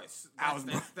course.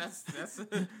 That's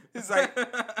It's like,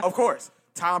 of course.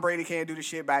 Tom Brady can't do the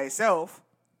shit by himself,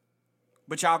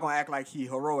 but y'all gonna act like he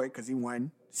heroic because he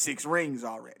won 6 rings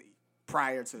already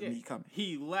prior to me coming.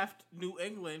 He left New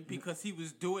England because he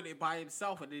was doing it by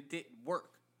himself and it didn't work.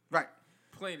 Right.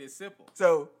 Plain and simple.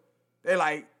 So they're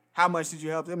like, how much did you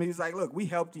help them? And he's like, look, we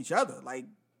helped each other.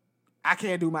 I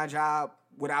can't do my job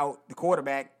without the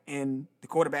quarterback, and the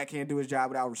quarterback can't do his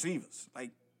job without receivers.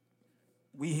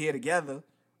 We here together,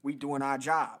 we doing our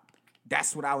job.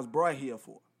 That's what I was brought here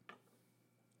for.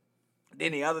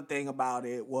 Then the other thing about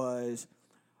it was,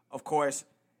 of course,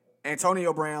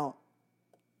 Antonio Brown,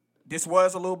 this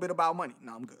was a little bit about money.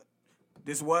 No, I'm good.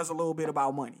 This was a little bit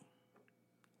about money.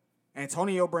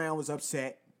 Antonio Brown was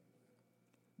upset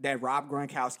that Rob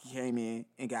Gronkowski came in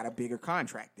and got a bigger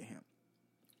contract than him.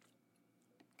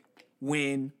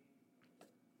 When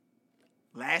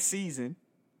last season,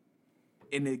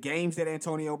 in the games that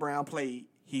Antonio Brown played,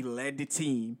 he led the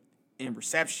team in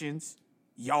receptions,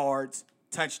 yards,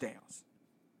 touchdowns.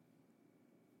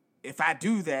 If I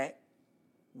do that,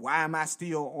 why am I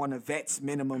still on a vet's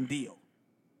minimum deal?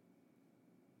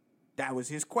 That was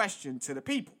his question to the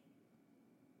people.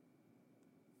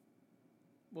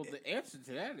 Well, the answer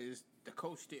to that is the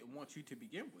coach didn't want you to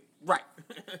begin with. Right.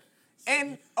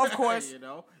 And, of course...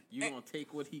 you're going to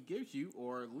take what he gives you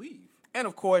or leave. And,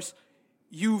 of course,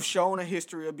 you've shown a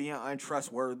history of being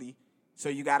untrustworthy, so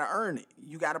you got to earn it.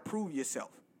 You got to prove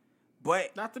yourself.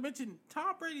 But... Not to mention,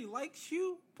 Tom Brady likes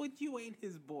you, but you ain't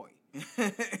his boy.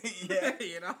 Yeah.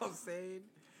 You know what I'm saying?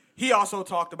 He also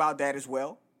talked about that as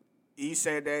well. He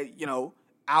said that,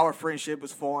 our friendship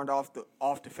is formed off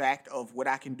the fact of what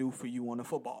I can do for you on the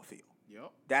football field.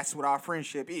 Yep. That's what our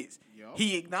friendship is. Yep.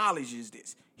 He acknowledges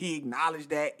this. He acknowledged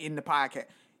that in the podcast.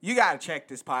 You got to check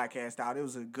this podcast out. It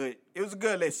was a good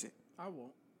listen. I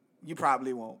won't. You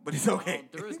probably won't, but it's okay.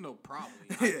 There is no probably.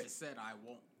 I just said I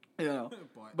won't.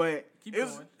 But keep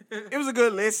going. It was a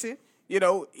good listen.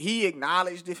 He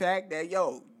acknowledged the fact that,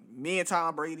 me and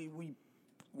Tom Brady,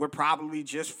 we're probably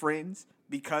just friends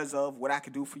because of what I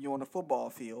could do for you on the football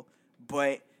field.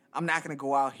 But I'm not going to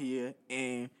go out here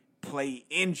and play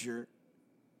injured.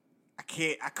 I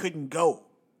couldn't go.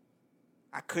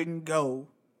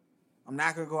 I'm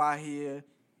not going to go out here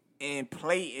and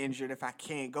play injured if I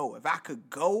can't go. If I could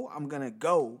go, I'm going to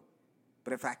go.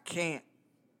 But if I can't,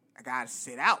 I got to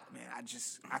sit out, man.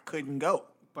 I couldn't go.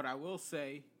 But I will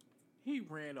say, he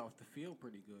ran off the field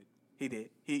pretty good. He did.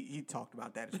 He talked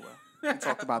about that as well. He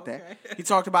talked about that. He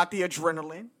talked about the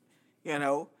adrenaline,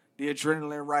 the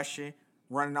adrenaline rushing,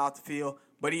 running off the field.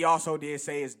 But he also did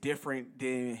say it's different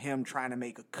than him trying to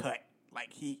make a cut.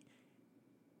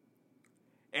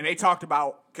 And they talked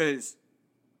about, because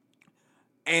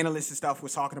analysts and stuff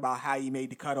was talking about how he made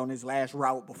the cut on his last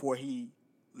route before he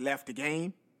left the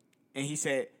game. And he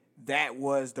said that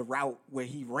was the route where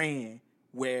he ran,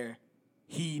 where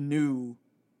he knew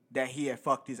that he had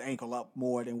fucked his ankle up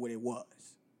more than what it was.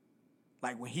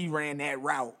 Like, when he ran that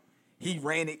route, he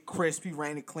ran it crisp, he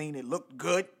ran it clean, it looked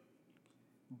good.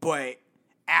 But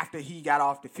after he got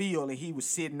off the field and he was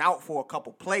sitting out for a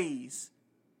couple plays,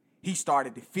 he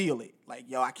started to feel it. Like,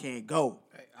 yo, I can't go.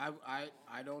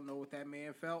 I don't know what that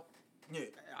man felt. Yeah.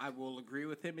 I will agree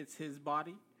with him. It's his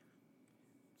body.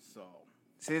 So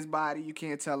It's his body. You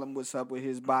can't tell him what's up with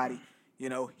his body. You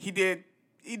know, he did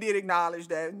acknowledge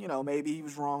that, you know, maybe he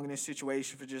was wrong in this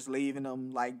situation for just leaving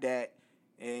him like that.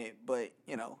 But,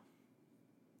 you know,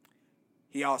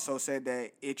 he also said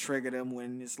that it triggered him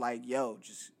when it's like, yo,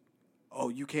 just, oh,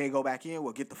 you can't go back in?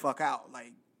 Well, get the fuck out.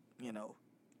 Like, you know.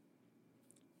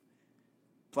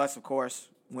 Plus, of course,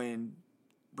 when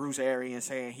Bruce Arians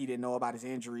saying he didn't know about his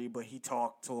injury, but he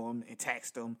talked to him and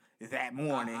texted him that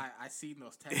morning. I seen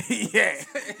those texts. Yeah,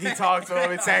 he talked to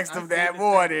him and texted him that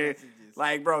morning.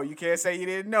 Like, bro, you can't say you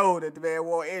didn't know that the man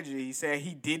wore injury. He said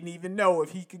he didn't even know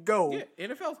if he could go. Yeah,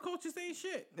 NFL coaches ain't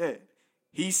shit. Yeah.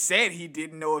 He said he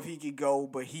didn't know if he could go,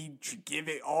 but he'd give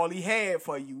it all he had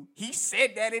for you. He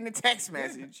said that in the text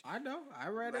message. I know. I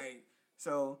read it.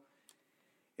 So,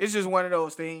 it's just one of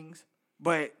those things.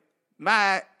 But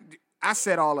I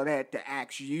said all of that to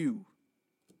ask you,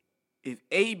 if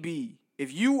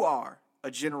you are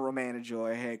a general manager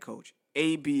or a head coach,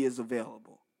 AB is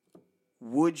available,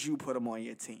 would you put him on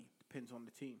your team? Depends on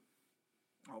the team.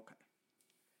 Okay.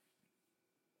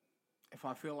 If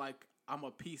I feel like I'm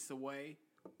a piece away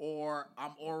or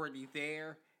I'm already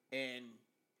there and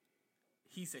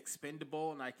he's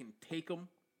expendable and I can take him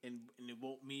and it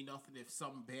won't mean nothing if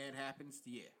something bad happens,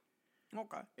 yeah.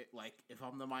 Okay. Like, if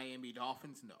I'm the Miami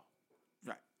Dolphins, no.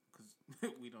 Right.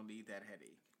 Because we don't need that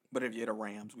headache. But if you're the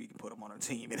Rams, we can put him on a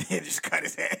team and then just cut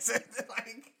his ass.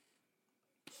 Like,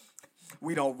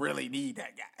 we don't really need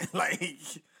that guy.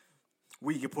 Like,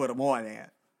 we can put him on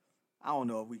there. I don't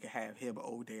know if we could have him,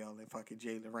 Odell, and fucking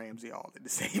Jalen Ramsey all in the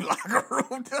same locker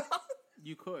room.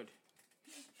 You could.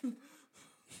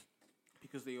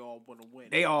 Because they all want to win.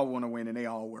 They all want to win and they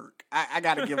all work. I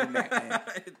got to give them that, man.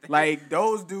 Like,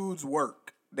 those dudes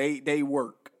work. They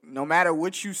work. No matter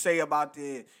what you say about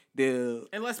the...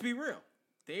 And let's be real.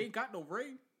 They ain't got no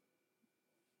ring.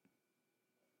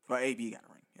 Well, AB got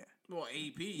a ring, yeah. Well,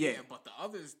 AP, yeah. But the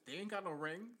others, they ain't got no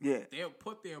ring. Yeah. They'll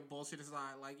put their bullshit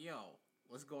aside like, yo,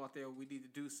 let's go out there. We need to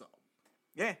do something.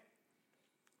 Yeah.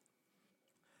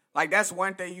 Like, that's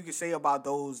one thing you can say about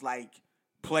those, like,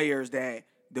 players that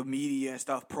the media and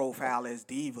stuff profile as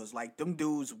divas. Like, them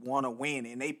dudes want to win,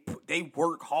 and they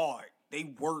work hard.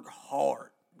 They work hard,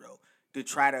 bro, to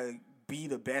try to be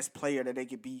the best player that they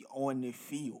could be on the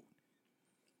field.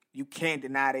 You can't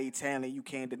deny their talent. You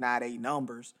can't deny their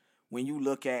numbers. When you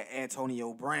look at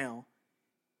Antonio Brown,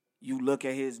 you look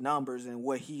at his numbers and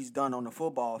what he's done on the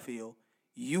football field,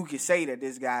 you can say that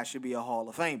this guy should be a Hall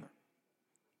of Famer.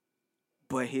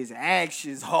 But his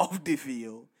actions off the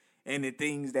field and the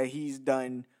things that he's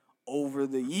done over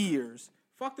the years.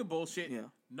 Fuck the bullshit. Yeah.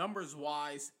 Numbers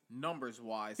wise.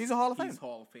 He's a Hall of Famer. He's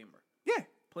Hall of Famer. Yeah.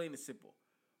 Plain and simple.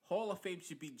 Hall of Fame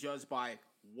should be judged by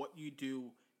what you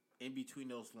do in between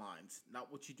those lines,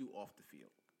 not what you do off the field.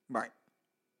 Right.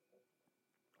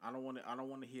 I don't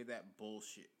want to hear that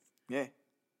bullshit. Yeah.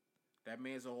 That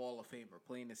man's a Hall of Famer,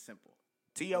 plain and simple.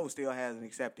 T.O. still hasn't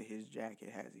accepted his jacket,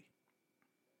 has he?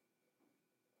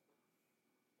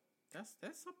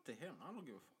 That's up to him. I don't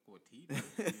give a fuck what he does.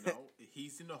 You know,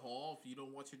 he's in the hall. If you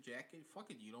don't want your jacket,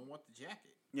 fuck it. You don't want the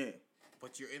jacket. Yeah.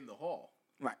 But you're in the hall.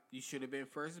 Right. You should have been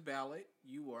first ballot.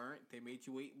 You weren't. They made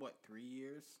you wait, 3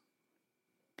 years?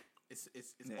 It's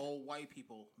old white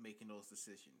people making those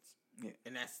decisions. Yeah.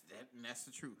 And that's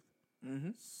the truth.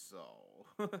 Mm-hmm. So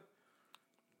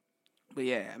But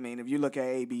yeah, I mean, if you look at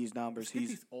AB's numbers, get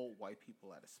these old white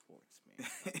people out of sports, man.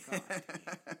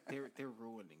 God, they're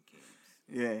ruining games.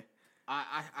 Yeah.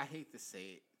 I hate to say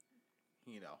it.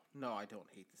 You know, no, I don't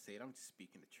hate to say it. I'm just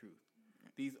speaking the truth.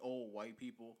 These old white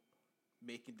people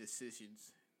making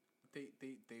decisions, they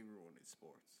ruining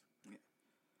sports. Yeah.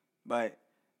 But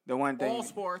the one thing, all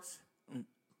sports,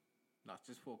 not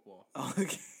just football.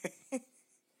 Okay.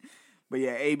 But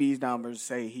yeah, AB's numbers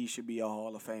say he should be a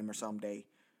Hall of Famer someday.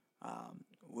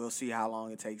 We'll see how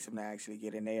long it takes him to actually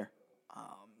get in there.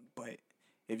 But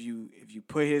if you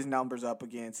put his numbers up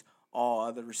against all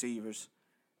other receivers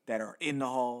that are in the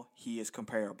Hall, he is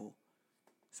comparable.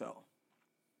 So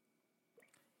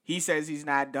he says he's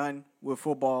not done with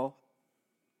football.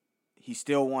 He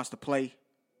still wants to play.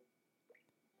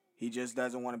 He just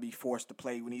doesn't want to be forced to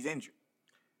play when he's injured.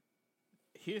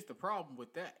 Here's the problem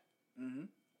with that. Mm-hmm.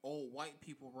 Old white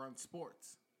people run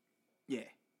sports. Yeah.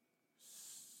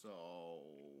 So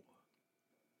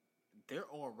they're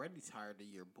already tired of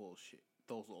your bullshit.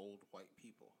 Those old white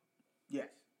people. Yes.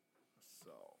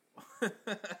 So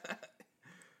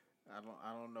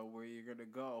I don't know where you're gonna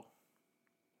go.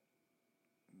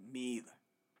 Me either.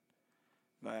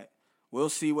 But we'll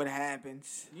see what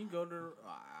happens. You can go to.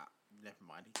 Never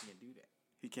mind. He can't do that.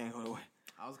 He can't go to.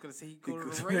 I was gonna say he can go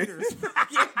to the Raiders. He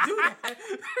can't do that.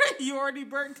 You already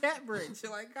burnt that bridge.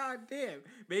 You're like, God damn.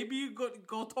 Maybe you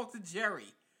go talk to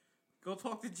Jerry. Go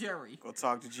talk to Jerry. Go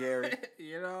talk to Jerry.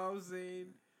 You know what I'm saying?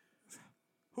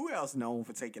 Who else known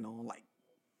for taking on like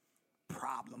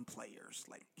problem players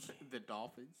like the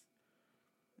Dolphins?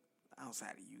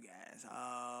 Outside of you guys,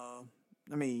 I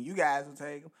mean, you guys will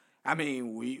take them. I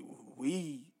mean,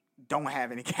 we don't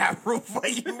have any cap room for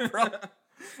you, bro.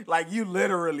 Like, you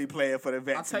literally playing for the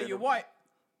vets. I'll tell you what.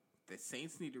 The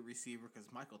Saints need a receiver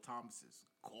because Michael Thomas is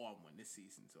gone when this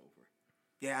season's over.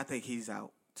 Yeah, I think he's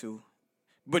out, too.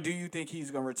 But do you think he's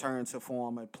going to return to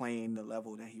form and playing the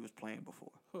level that he was playing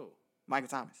before? Who? Michael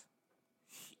Thomas.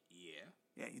 Yeah.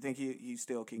 Yeah, you think he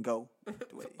still can go?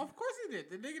 Of course he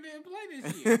did. The nigga didn't play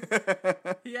this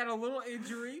year. He had a little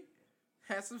injury,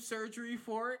 had some surgery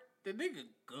for it. The nigga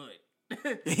good.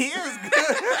 He is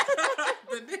good.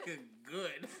 The nigga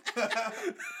good.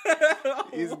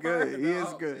 He's good. He is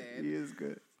up, good. Man. He is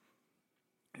good.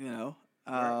 You know,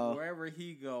 wherever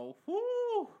he go,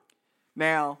 whoo.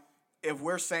 Now, if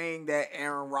we're saying that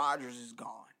Aaron Rodgers is gone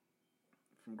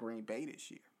from Green Bay this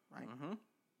year, right? Mm-hmm.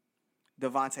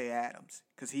 Devontae Adams,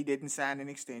 because he didn't sign an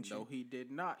extension. No, he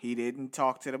did not. He didn't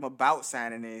talk to them about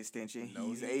signing an extension. No,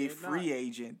 He's he a did free not.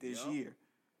 agent this year.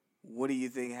 What do you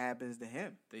think happens to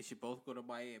him? They should both go to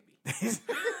Miami.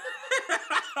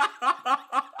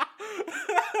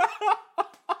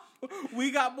 We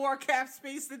got more cap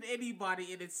space than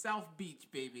anybody, and it's South Beach,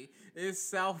 baby. It's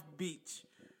South Beach.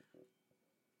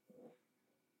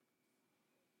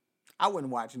 I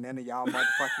wouldn't watch none of y'all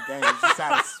motherfucking games just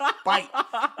out of spite.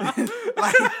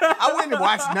 Like, I wouldn't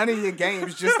watch none of your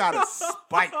games just out of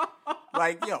spite.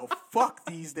 Like, yo, fuck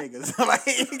these niggas.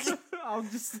 Like,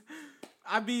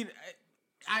 I mean,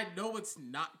 I know it's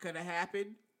not gonna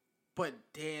happen, but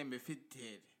damn if it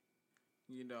did.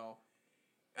 You know.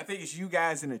 I think it's you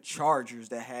guys and the Chargers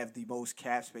that have the most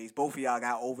cap space. Both of y'all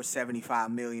got over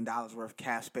 $75 million worth of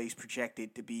cap space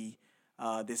projected to be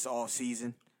this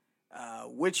offseason,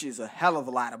 which is a hell of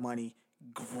a lot of money.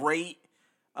 Great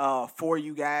for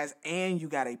you guys. And you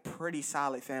got a pretty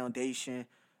solid foundation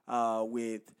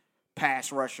with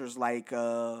pass rushers like,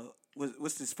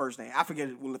 what's his first name? I forget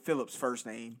Phillips' first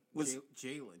name.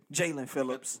 Jalen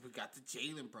Phillips. We got the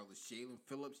Jalen brothers. Jalen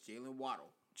Phillips, Jalen Waddle.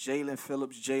 Jalen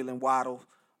Phillips, Jalen Waddle.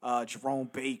 Jerome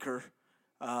Baker,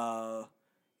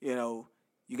 you know,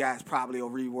 you guys probably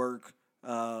will rework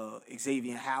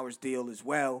Xavier Howard's deal as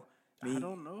well. I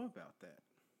don't know about that.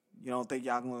 You don't think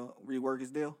y'all gonna rework his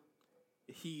deal?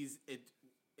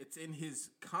 It's in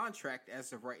his contract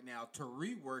as of right now to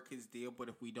rework his deal, but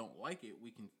if we don't like it,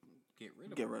 we can get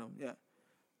rid of him. Get rid of him, yeah.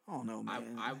 I don't know,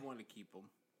 man. I want to keep him.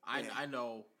 I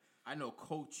know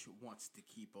Coach wants to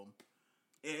keep him.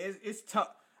 It's tough.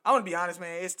 I'm going to be honest,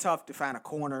 man. It's tough to find a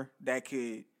corner that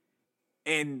could,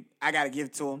 and I got to give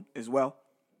it to him as well.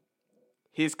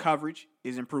 His coverage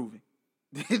is improving.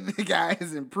 The guy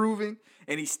is improving,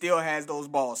 and he still has those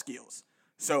ball skills.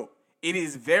 So it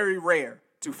is very rare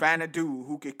to find a dude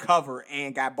who could cover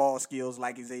and got ball skills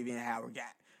like Xavier Howard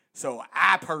got. So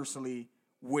I personally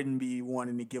wouldn't be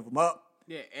wanting to give him up.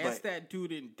 Yeah, ask that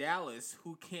dude in Dallas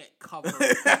who can't cover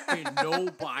fucking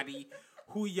nobody.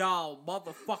 Who y'all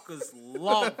motherfuckers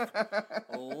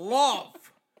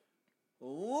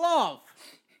love.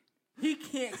 He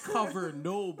can't cover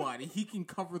nobody. He can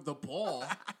cover the ball.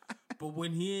 But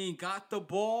when he ain't got the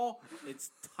ball,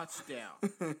 it's touchdown.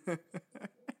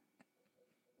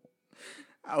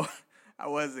 I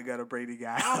wasn't going to bring the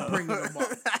guy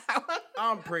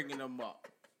I'm bringing him up.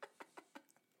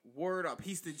 Word up.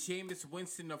 He's the Jameis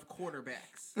Winston of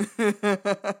quarterbacks.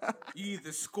 You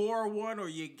either score one or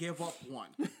you give up one.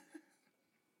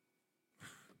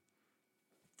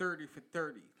 30 for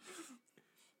 30.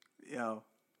 Yo.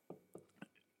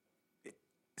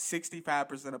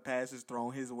 65% of passes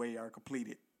thrown his way are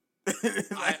completed.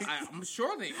 I'm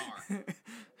sure they are.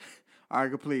 Are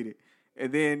completed.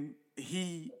 And then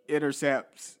he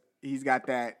intercepts. He's got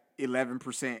that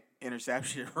 11%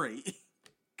 interception rate.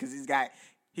 Because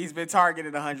he's been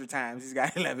targeted 100 times. He's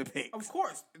got 11 picks. Of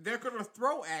course. They're going to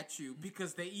throw at you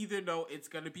because they either know it's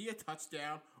going to be a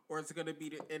touchdown or it's going to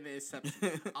be an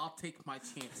interception. I'll take my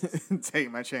chances.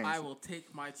 Take my chances. I will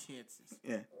take my chances.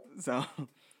 Yeah. So,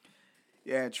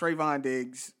 yeah, Trayvon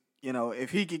Diggs,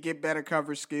 if he could get better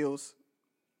coverage skills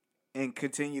and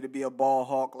continue to be a ball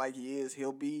hawk like he is,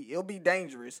 he'll be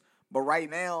dangerous. But right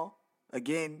now,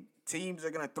 again, teams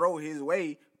are gonna throw his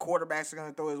way. Quarterbacks are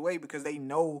gonna throw his way because they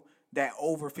know that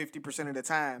over 50% of the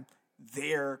time,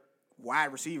 their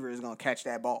wide receiver is gonna catch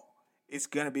that ball. It's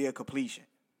gonna be a completion.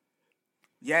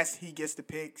 Yes, he gets the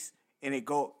picks, and he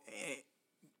got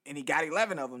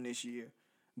 11 of them this year,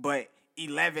 but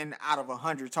 11 out of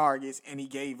 100 targets, and he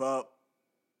gave up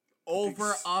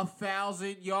over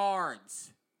 1,000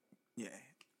 yards. Yeah,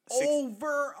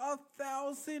 over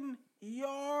 1,000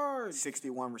 yards.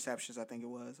 61 receptions, I think it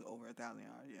was, over 1,000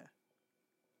 yards. Yeah,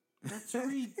 that's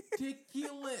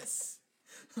ridiculous.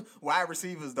 Wide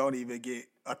receivers don't even get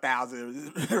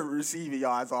 1,000 receiving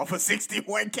yards off of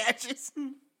 61 catches.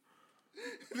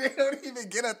 They don't even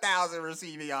get 1,000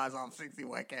 receiving yards off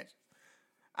 61 catches.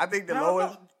 I think the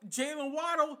lowest. Jalen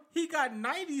Waddle, he got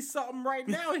 90 something right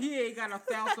now. He ain't got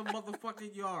 1,000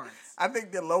 motherfucking yards. I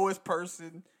think the lowest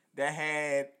person that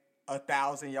had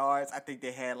 1,000 yards, I think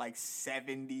they had like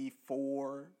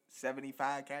 74,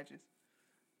 75 catches.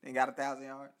 They got 1,000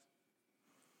 yards.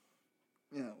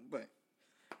 But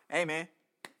hey, man,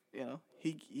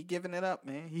 he giving it up,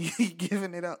 man. He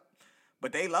giving it up.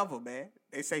 But they love him, man.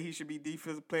 They say he should be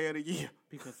Defensive Player of the Year.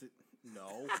 Because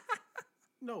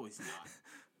no, he's not.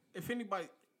 If anybody,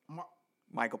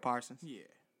 Michael Parsons. Yeah,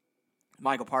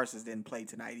 Michael Parsons didn't play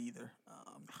tonight either.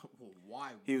 Well,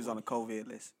 why? He was on the COVID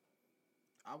list.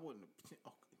 I wouldn't.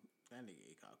 Oh, that nigga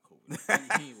ain't got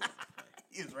COVID. He wasn't play.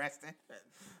 He was resting.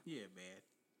 Yeah,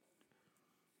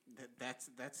 man.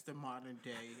 That's the modern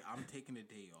day. I'm taking a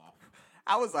day off.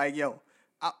 I was like,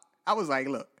 I was like,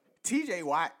 look, TJ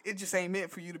Watt, it just ain't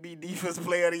meant for you to be Defensive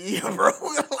Player of the Year, bro.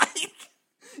 Like,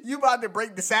 you about to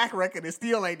break the sack record and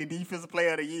still ain't the Defensive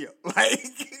Player of the Year.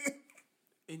 Like,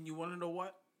 and you want to know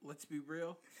what? Let's be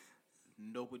real.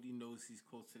 Nobody knows he's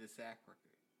close to the sack record.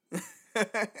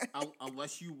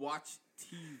 Unless you watch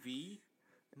TV,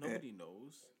 nobody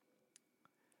knows.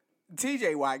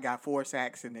 TJ Watt got 4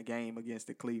 sacks in the game against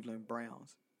the Cleveland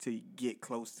Browns to get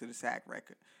close to the sack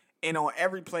record. And on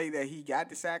every play that he got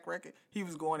the sack record, he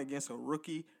was going against a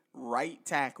rookie right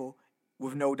tackle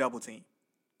with no double team.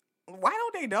 Why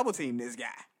don't they double team this guy?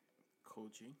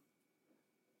 Coaching.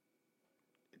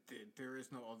 There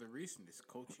is no other reason. It's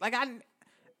coaching. Like,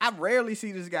 I rarely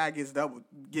see this guy get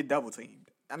double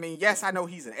teamed. I mean, yes, I know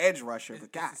he's an edge rusher,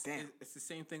 but goddamn. It's the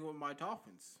same thing with my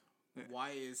Dolphins. Yeah.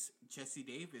 Why is Jesse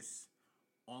Davis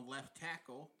on left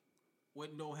tackle with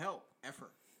no help,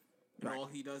 effort? And all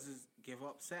he does is give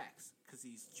up sacks because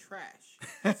he's trash.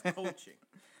 It's coaching.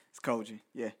 It's coaching,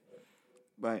 yeah.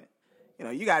 But,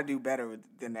 you got to do better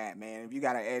than that, man. If you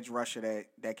got an edge rusher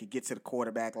that could get to the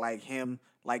quarterback like him,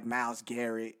 like Myles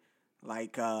Garrett,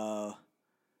 like, who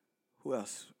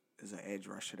else is an edge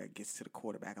rusher that gets to the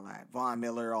quarterback a lot? Von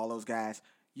Miller, all those guys.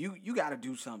 You got to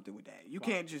do something with that. You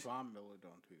can't just... Von Miller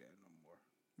don't do that no more.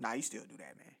 Nah, he still do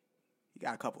that, man. He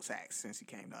got a couple sacks since he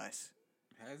came to us.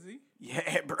 Has he?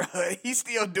 Yeah, bro. He's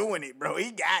still doing it, bro. He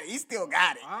got it. He still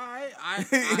got it. All right.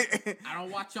 I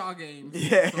don't watch y'all games.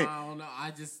 Yeah. So I don't know.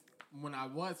 I just, when I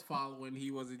was following,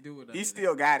 he wasn't doing that. He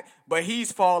still got it. But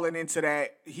he's falling into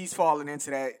that. He's falling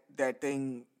into that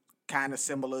thing kind of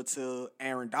similar to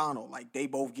Aaron Donald. Like, they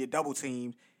both get double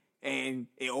teamed, and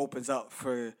it opens up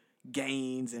for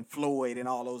Gaines and Floyd and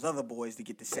all those other boys to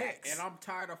get the sacks. Yeah, and I'm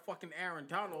tired of fucking Aaron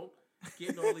Donald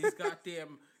getting all these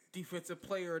goddamn Defensive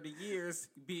Player of the Years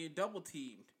being double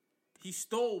teamed. He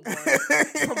stole one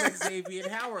from Xavier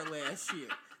Howard last year.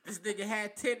 This nigga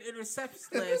had 10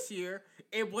 interceptions last year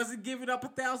and wasn't giving up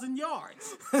 1,000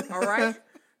 yards. All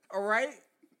right?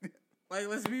 Like,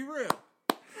 let's be real.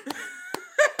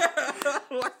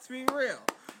 Let's be real.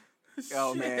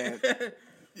 Oh, man.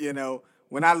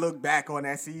 When I look back on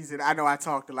that season, I know I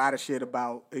talked a lot of shit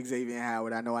about Xavier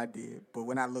Howard. I know I did. But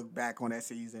when I look back on that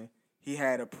season, he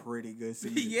had a pretty good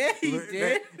season. Yeah, he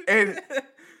did.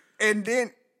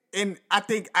 And I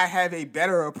think I have a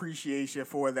better appreciation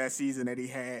for that season that he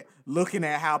had, looking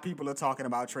at how people are talking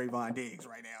about Trayvon Diggs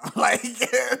right now. Like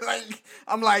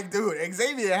I'm like, dude,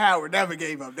 Xavier Howard never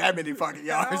gave up that many fucking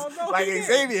yards. Like,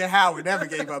 Xavier Howard never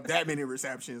gave up that many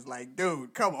receptions. Like,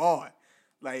 dude, come on.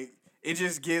 Like, it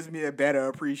just gives me a better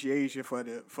appreciation for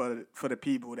the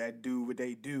people that do what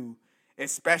they do.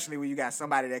 Especially when you got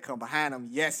somebody that come behind him.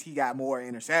 Yes, he got more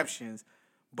interceptions,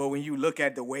 but when you look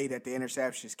at the way that the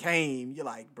interceptions came, you're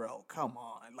like, bro, come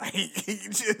on. Like,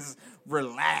 just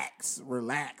relax,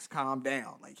 calm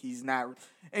down. Like, he's not.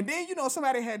 And then,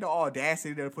 somebody had the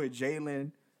audacity to put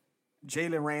Jalen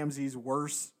Ramsey's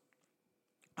worst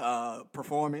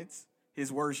performance,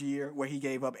 his worst year, where he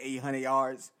gave up 800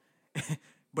 yards.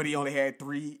 but he only had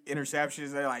 3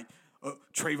 interceptions. They're like,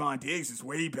 Trayvon Diggs is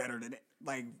way better than that.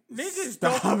 Like, Niggas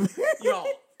stop. don't. Yo,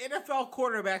 NFL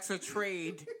quarterbacks are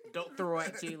trained. Don't throw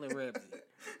at Jalen Ramsey.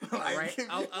 All right,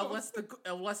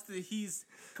 unless he's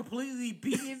completely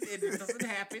beaten and it doesn't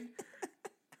happen.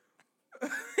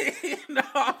 You know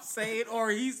what I'm saying? Or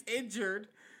he's injured.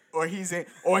 Or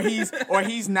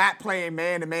he's not playing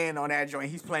man to man on that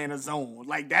joint. He's playing a zone.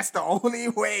 Like, that's the only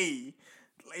way.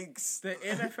 Like, the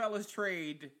NFL is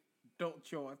trained. Don't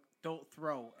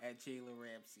throw at Jalen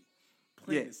Ramsey.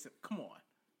 Please, come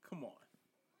on.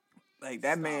 Like,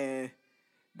 that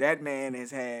man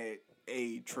has had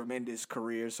a tremendous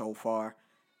career so far.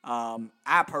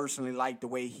 I personally like the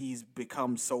way he's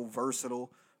become so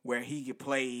versatile, where he could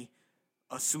play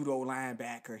a pseudo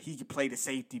linebacker. He could play the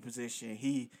safety position.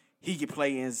 He could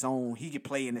play in zone. He could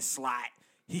play in the slot.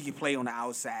 He could play on the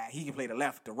outside. He could play the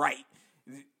left, the right.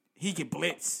 He can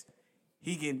blitz.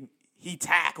 He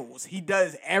tackles. He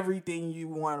does everything you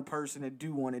want a person to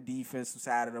do on the defensive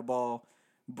side of the ball.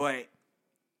 But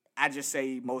I just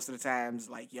say most of the times,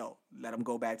 like, yo, let him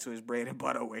go back to his bread and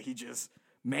butter where he just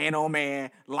man on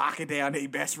man, locking down their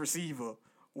best receiver.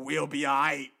 We'll be all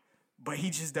right. But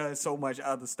he just does so much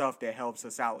other stuff that helps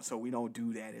us out, so we don't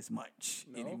do that as much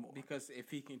anymore. Because if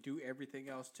he can do everything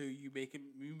else too, you make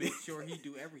sure he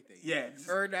do everything. Yeah.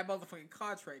 Earn that motherfucking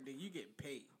contract, then you get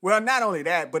paid. Well, not only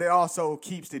that, but it also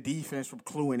keeps the defense from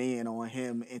cluing in on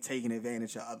him and taking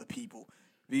advantage of other people.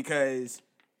 Because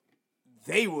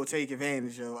they will take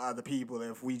advantage of other people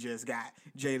if we just got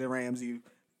Jalen Ramsey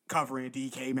covering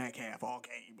DK Metcalf all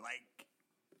game. Like,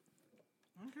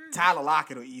 Tyler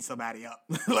Lockett will eat somebody up.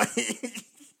 Like,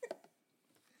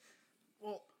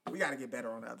 well, we got to get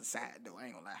better on the other side, though. I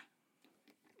ain't gonna lie.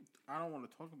 I don't want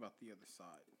to talk about the other side.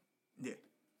 Yeah.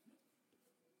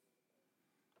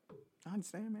 I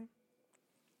understand, man.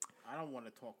 I don't want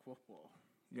to talk football.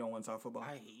 You don't want to talk football?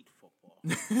 I hate football.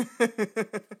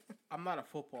 I'm not a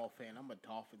football fan. I'm a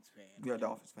Dolphins fan. You're a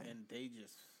Dolphins fan. And they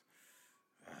just...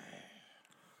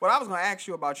 Well, I was going to ask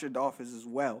you about your Dolphins as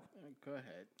well. Go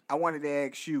ahead. I wanted to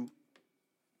ask you,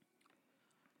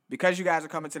 because you guys are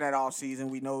coming to that offseason,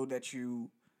 we know that your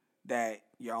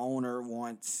owner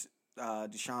wants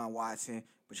Deshaun Watson,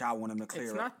 but y'all want him to clear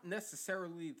It's up. not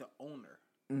necessarily the owner.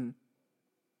 Mm-hmm.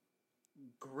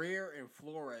 Greer and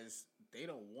Flores, they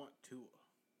don't want Tua.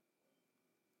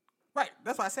 Right,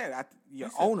 that's what I said. Your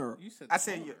owner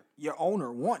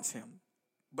wants him,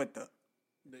 but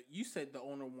you said the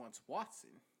owner wants Watson.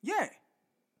 Yeah.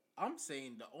 I'm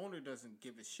saying the owner doesn't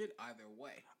give a shit either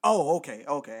way. Oh, okay.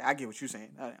 I get what you're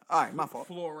saying. All right, my fault.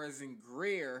 Flores and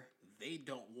Greer, they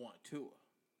don't want Tua.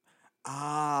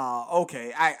 Ah,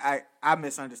 okay. I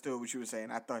misunderstood what you were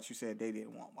saying. I thought you said they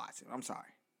didn't want Watson. I'm sorry.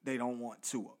 They don't want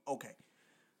Tua. Okay.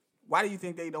 Why do you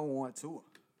think they don't want Tua?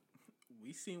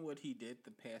 We seen what he did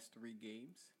the past 3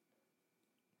 games.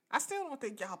 I still don't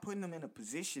think y'all putting him in a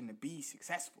position to be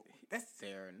successful.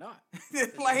 They're not.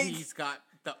 Like, he's got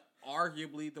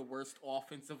arguably the worst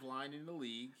offensive line in the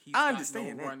league. He's I understand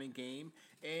got no that. running game,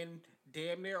 and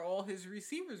damn near all his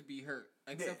receivers be hurt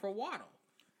except for Waddle.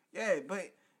 Yeah,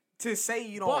 but to say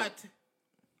you don't. But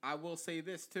I will say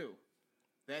this too: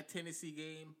 that Tennessee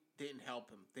game didn't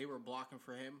help him. They were blocking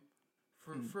for him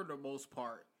for the most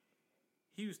part.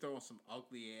 He was throwing some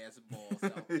ugly ass balls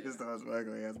out there. He was throwing some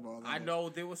ugly ass balls. I know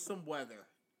there was some weather,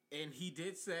 and he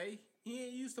did say he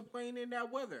ain't used to playing in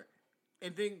that weather.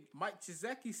 And then Mike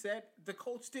Gesicki said the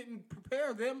coach didn't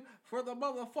prepare them for the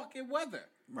motherfucking weather.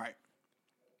 Right.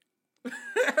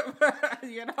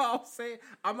 You know what I'm saying?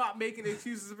 I'm not making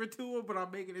excuses for Tua, but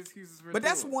I'm making excuses for Tua. But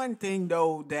that's one thing,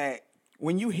 though, that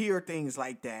when you hear things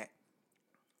like that,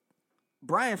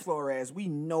 Brian Flores, we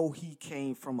know he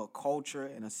came from a culture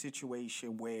and a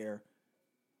situation where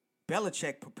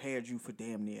Belichick prepared you for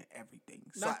damn near everything.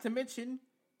 Not to mention,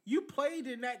 you played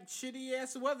in that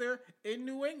shitty-ass weather in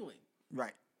New England.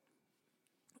 Right.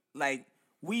 Like,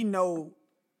 we know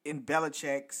in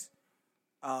Belichick's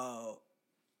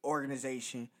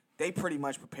organization, they pretty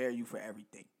much prepare you for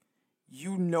everything.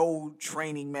 You know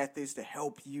training methods to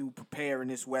help you prepare in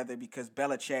this weather because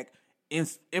Belichick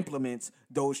implements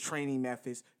those training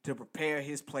methods to prepare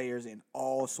his players in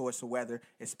all sorts of weather,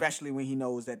 especially when he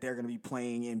knows that they're going to be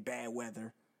playing in bad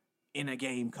weather in a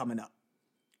game coming up.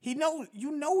 You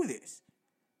know this.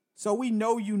 So we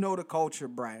know you know the culture,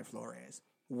 Brian Flores.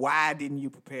 Why didn't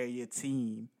you prepare your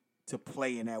team to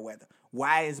play in that weather?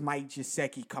 Why is Mike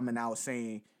Gesicki coming out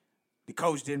saying the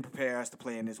coach didn't prepare us to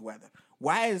play in this weather?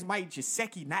 Why is Mike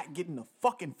Gesicki not getting the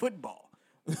fucking football?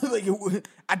 Like,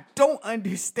 I don't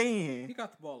understand. He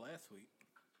got the ball last week.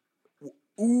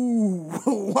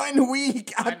 Ooh, 1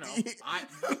 week. I know.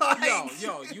 Like,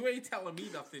 yo, you ain't telling me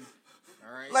nothing.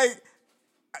 All right. Like,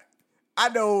 I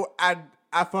know I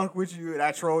fuck with you and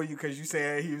I troll you because you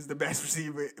said he was the best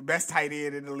receiver, best tight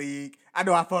end in the league. I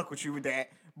know I fuck with you with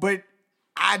that, but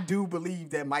I do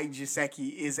believe that Mike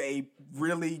Gesicki is a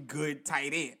really good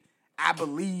tight end. I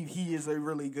believe he is a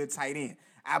really good tight end.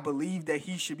 I believe that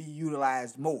he should be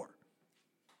utilized more,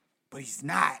 but he's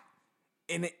not.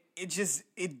 And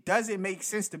it doesn't make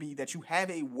sense to me that you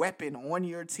have a weapon on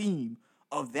your team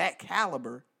of that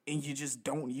caliber and you just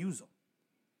don't use them.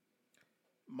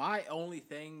 My only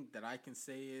thing that I can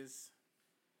say is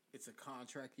it's a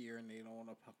contract year and they don't want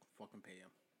to fucking pay him.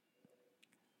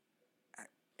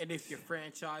 And if you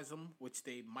franchise him, which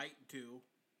they might do,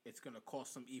 it's going to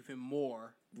cost them even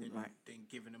more than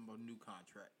giving him a new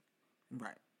contract.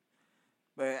 Right.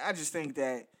 But I just think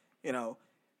that,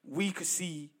 we could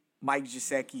see Mike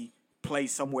Gesicki play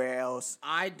somewhere else.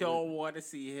 I don't want to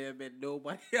see him in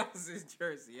nobody else's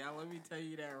jersey. Let me tell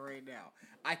you that right now.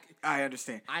 I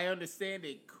understand. I understand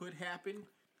it could happen.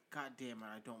 God damn it,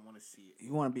 I don't want to see it.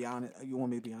 You want to be honest? You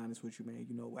want me to be honest with you, man?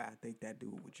 You know why I think that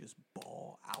dude would just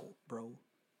ball out, bro?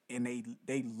 And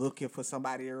they looking for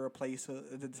somebody to replace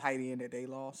the tight end that they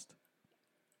lost.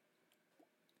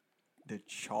 The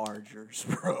Chargers,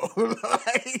 bro.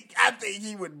 Like, I think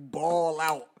he would ball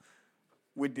out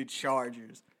with the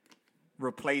Chargers.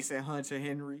 Replacing Hunter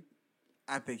Henry,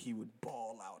 I think he would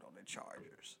ball out on the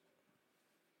Chargers.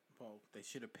 Well, they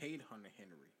should have paid Hunter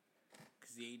Henry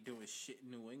because he ain't doing shit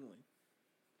in New England.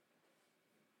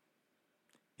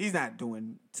 He's not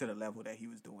doing to the level that he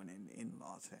was doing in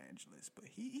Los Angeles, but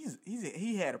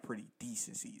he had a pretty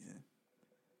decent season.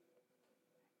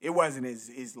 It wasn't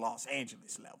his Los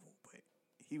Angeles level, but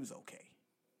he was okay.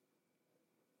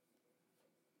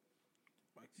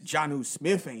 Jonnu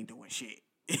Smith ain't doing shit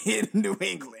in New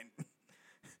England.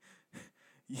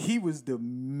 He was the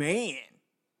man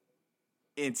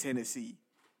in Tennessee,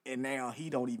 and now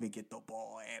he don't even get the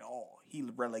ball at all. He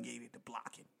relegated to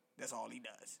blocking. That's all he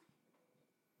does.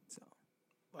 So,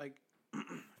 like,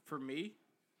 for me,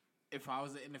 if I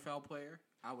was an NFL player,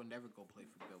 I would never go play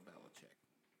for Bill Belichick.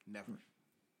 Never.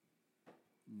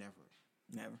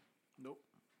 Nope.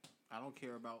 I don't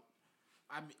care about.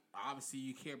 I mean, obviously,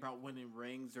 you care about winning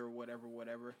rings or whatever.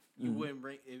 You win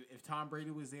ring. If Tom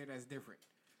Brady was there, that's different.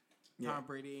 Yeah. Tom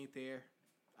Brady ain't there.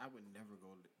 I would never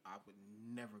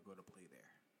go to play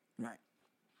there. Right.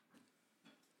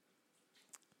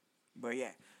 But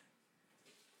yeah,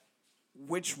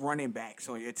 which running backs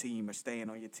on your team are staying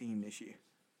on your team this year,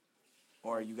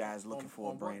 or are you guys looking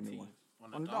for a brand new one?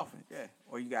 On the Dolphins, yeah.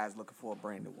 Or you guys looking for a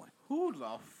brand new one? Who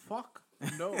the fuck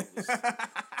knows?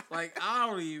 Like, I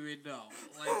don't even know.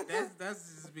 Like, that's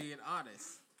just being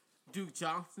honest. Duke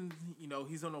Johnson,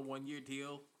 he's on a 1-year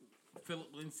deal.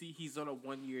 Philip Lindsay, he's on a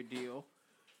 1-year deal.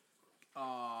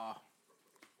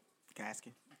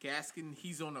 Gaskin,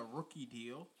 he's on a rookie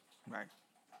deal. Right.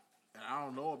 And I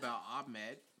don't know about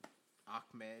Ahmed,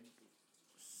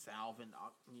 Salvin.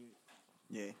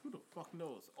 Yeah. Who the fuck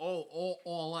knows?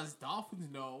 All us Dolphins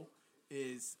know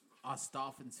is us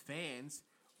Dolphins fans.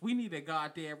 We need a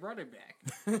goddamn running back.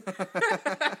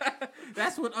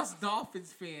 That's what us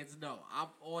Dolphins fans know. I'm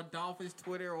on Dolphins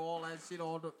Twitter, all that shit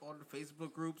on the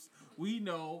Facebook groups. We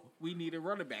know we need a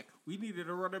running back. We needed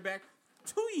a running back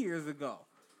 2 years ago.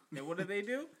 And what did they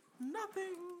do?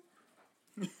 Nothing.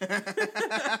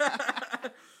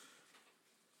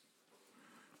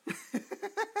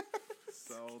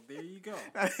 So there you go.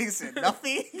 He said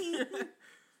nothing.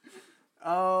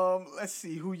 Let's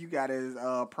see who you got as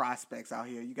prospects out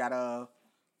here. You got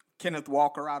Kenneth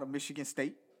Walker out of Michigan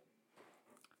State.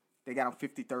 They got him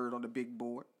 53rd on the big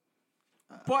board.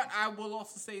 But I will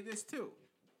also say this too.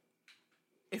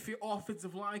 If your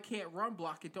offensive line can't run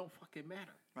block, it don't fucking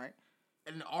matter. Right.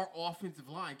 And our offensive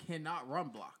line cannot run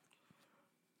block.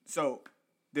 So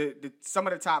the some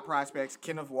of the top prospects,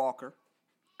 Kenneth Walker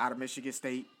out of Michigan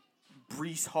State,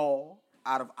 Breece Hall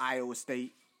out of Iowa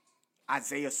State,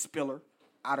 Isaiah Spiller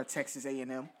out of Texas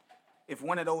A&M. If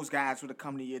one of those guys were to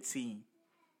come to your team,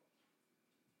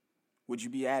 would you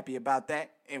be happy about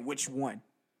that? And which one,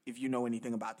 if you know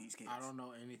anything about these kids? I don't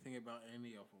know anything about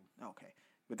any of them. Okay.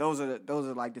 But those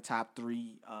are like the top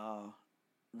 3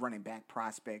 running back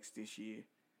prospects this year.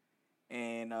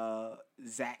 And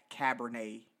Zach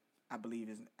Cabernet, I believe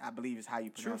is how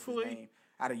you pronounce his name,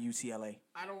 out of UCLA.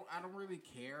 I don't really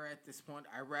care at this point.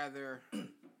 I rather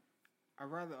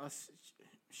us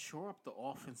shore up the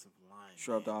offensive line.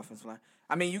 Shore up the offensive line.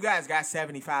 I mean, you guys got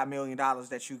 $75 million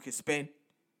that you could spend.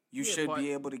 You should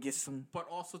be able to get some. But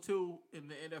also too, in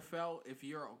the NFL, if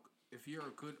you're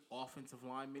a good offensive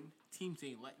lineman, teams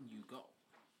ain't letting you go.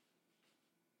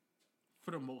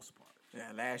 for the most part.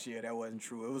 Yeah, last year that wasn't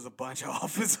true. It was a bunch of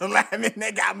offensive linemen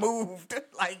that got moved.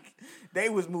 Like, they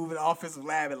was moving offensive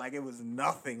linemen like it was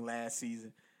nothing last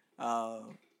season.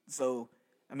 So,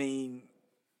 I mean,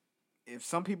 if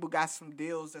some people got some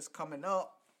deals that's coming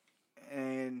up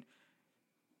and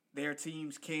their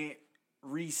teams can't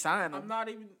re-sign them. I'm not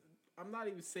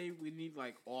even saying we need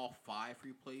like all 5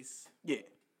 replaced. Yeah.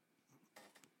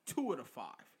 2 of the 5.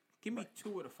 Give me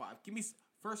 2 of the 5. Give me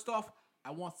first off. I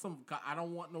want I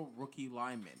don't want no rookie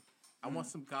linemen. I want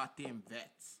some goddamn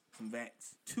vets. Some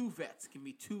vets. 2 vets. Give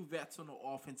me 2 vets on the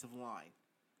offensive line.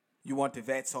 You want the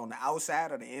vets on the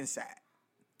outside or the inside?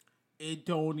 It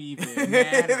don't even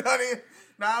matter.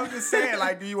 No, I was just saying,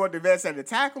 like, do you want the vets at the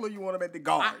tackle or you want them at the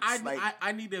guards?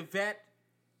 I need a vet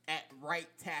at right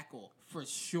tackle for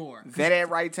sure. Vet at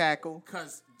right tackle.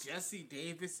 Because Jesse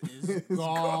Davis is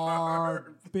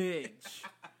garbage.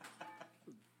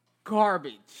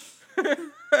 Garbage.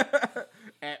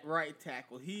 At right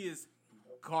tackle. He is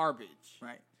garbage.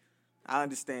 Right. I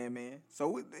understand, man.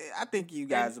 So I think you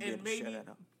guys will be able to shut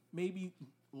that up. Maybe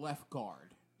left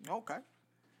guard. Okay.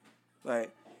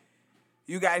 But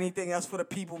you got anything else for the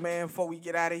people, man, before we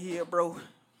get out of here, bro?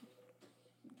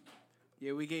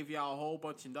 Yeah, we gave y'all a whole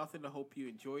bunch of nothing. I hope you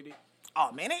enjoyed it.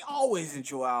 Oh, man, they always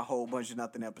enjoy our whole bunch of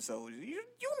nothing episodes. You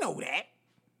know that.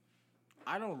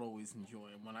 I don't always enjoy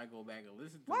them when I go back and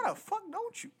listen to Why them. the fuck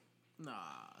don't you? Nah,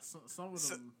 some of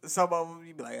them. Some of them,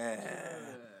 you be like,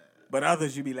 But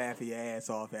others, you be laughing your ass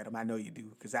off at them. I know you do,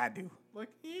 because I do. Like,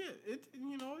 yeah, it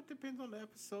depends on the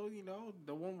episode,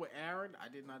 The one with Aaron, I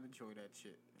did not enjoy that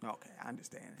shit. Okay, I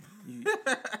understand.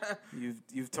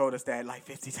 You've told us that like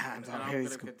 50 times And already. I'm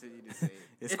going to continue to say it.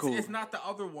 It's cool. It's not the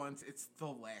other ones, it's the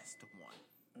last one.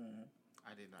 Mm-hmm.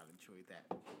 I did not enjoy that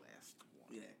last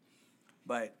one. Yeah.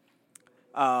 But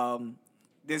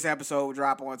this episode will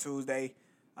drop on Tuesday.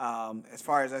 As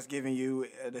far as us giving you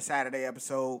the Saturday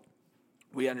episode,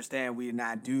 we understand we did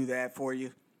not do that for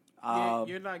you.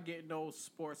 You're not getting no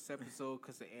sports episode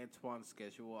because of Antoine's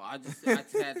schedule. I just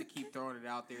had to keep throwing it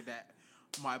out there that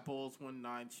my Bulls won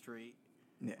 9 straight.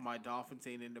 Yeah. My Dolphins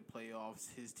ain't in the playoffs.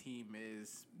 His team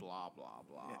is blah, blah,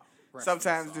 blah. Yeah.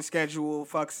 Sometimes the schedule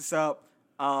fucks us up.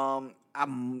 I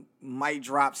might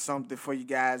drop something for you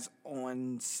guys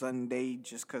on Sunday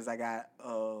just because I got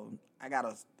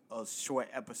a short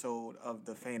episode of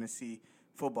the fantasy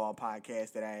football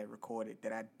podcast that I had recorded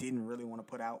that I didn't really want to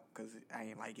put out because I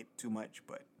ain't like it too much,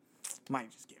 but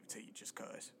might just give it to you just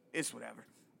because. It's whatever.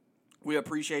 We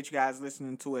appreciate you guys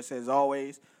listening to us as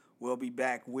always. We'll be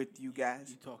back with you guys.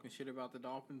 You talking shit about the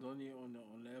Dolphins on the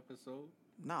episode?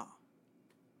 No.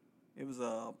 It was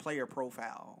a player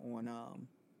profile on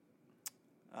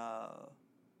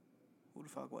who the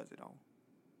fuck was it on?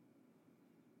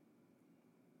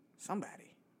 Somebody.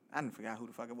 I didn't forget who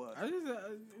the fuck it was. I just,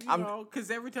 because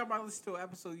every time I listen to an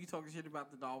episode, you talking shit about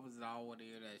the Dolphins, and I don't want to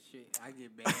hear that shit. I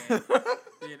get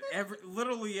mad.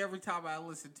 Literally every time I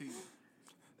listen to you.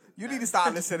 You need to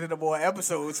start listening to more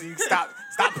episodes so you can stop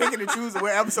picking and choosing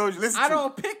what episodes you listen to. I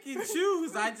don't pick and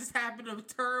choose. I just happen to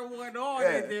turn one on,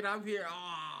 and then I'm here.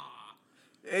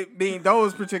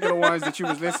 Those particular ones that you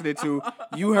was listening to,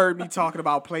 you heard me talking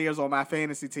about players on my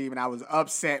fantasy team, and I was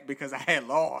upset because I had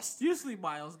lost. Usually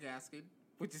Myles Gaskin,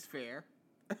 which is fair.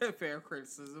 Fair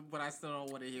criticism, but I still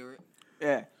don't want to hear it.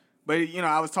 Yeah. But,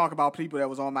 I was talking about people that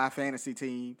was on my fantasy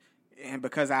team, and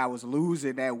because I was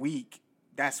losing that week,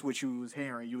 that's what you was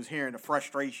hearing. You was hearing the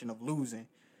frustration of losing.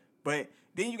 But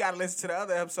then you got to listen to the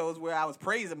other episodes where I was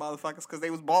praising motherfuckers because they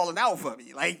was balling out for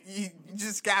me. Like, you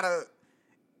just got to...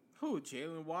 Who,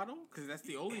 Jalen Waddle? Because that's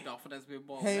the only Dolphin that's been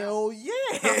balling Hell out.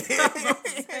 Yeah.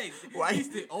 Why? He's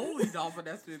the only Dolphin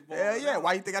that's been balling Hell yeah. out.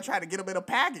 Why you think I tried to get him in a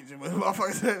package?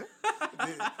 Motherfuckers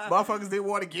didn't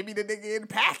want to give me the nigga in the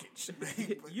package.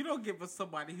 You don't give us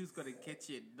somebody who's going to get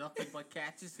you nothing but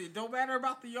catches. It don't matter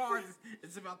about the yards.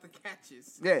 It's about the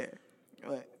catches. Yeah.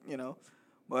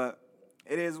 But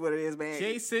it is what it is, man.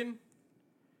 Jason,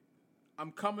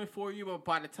 I'm coming for you, but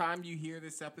by the time you hear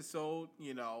this episode,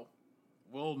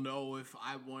 we'll know if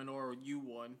I won or you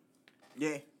won.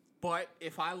 Yeah. But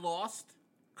if I lost,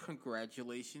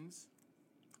 congratulations.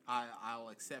 I'll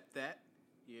accept that,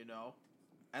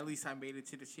 At least I made it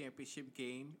to the championship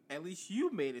game. At least you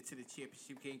made it to the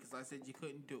championship game because I said you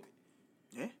couldn't do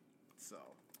it. Yeah. So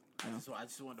I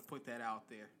just wanted to put that out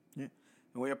there. Yeah.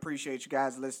 And we appreciate you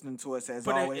guys listening to us as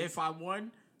but always. But if I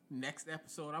won, next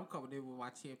episode, I'm coming in with my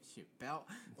championship belt,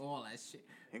 all that shit.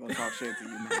 He gonna talk shit to you,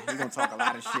 man. He gonna talk a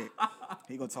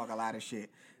lot of shit.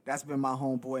 That's been my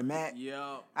homeboy, Matt.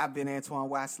 Yo. I've been Antoine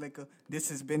Y. Slicker. This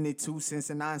has been the 2 Cents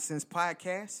and Nonsense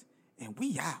podcast, and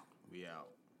we out. We out.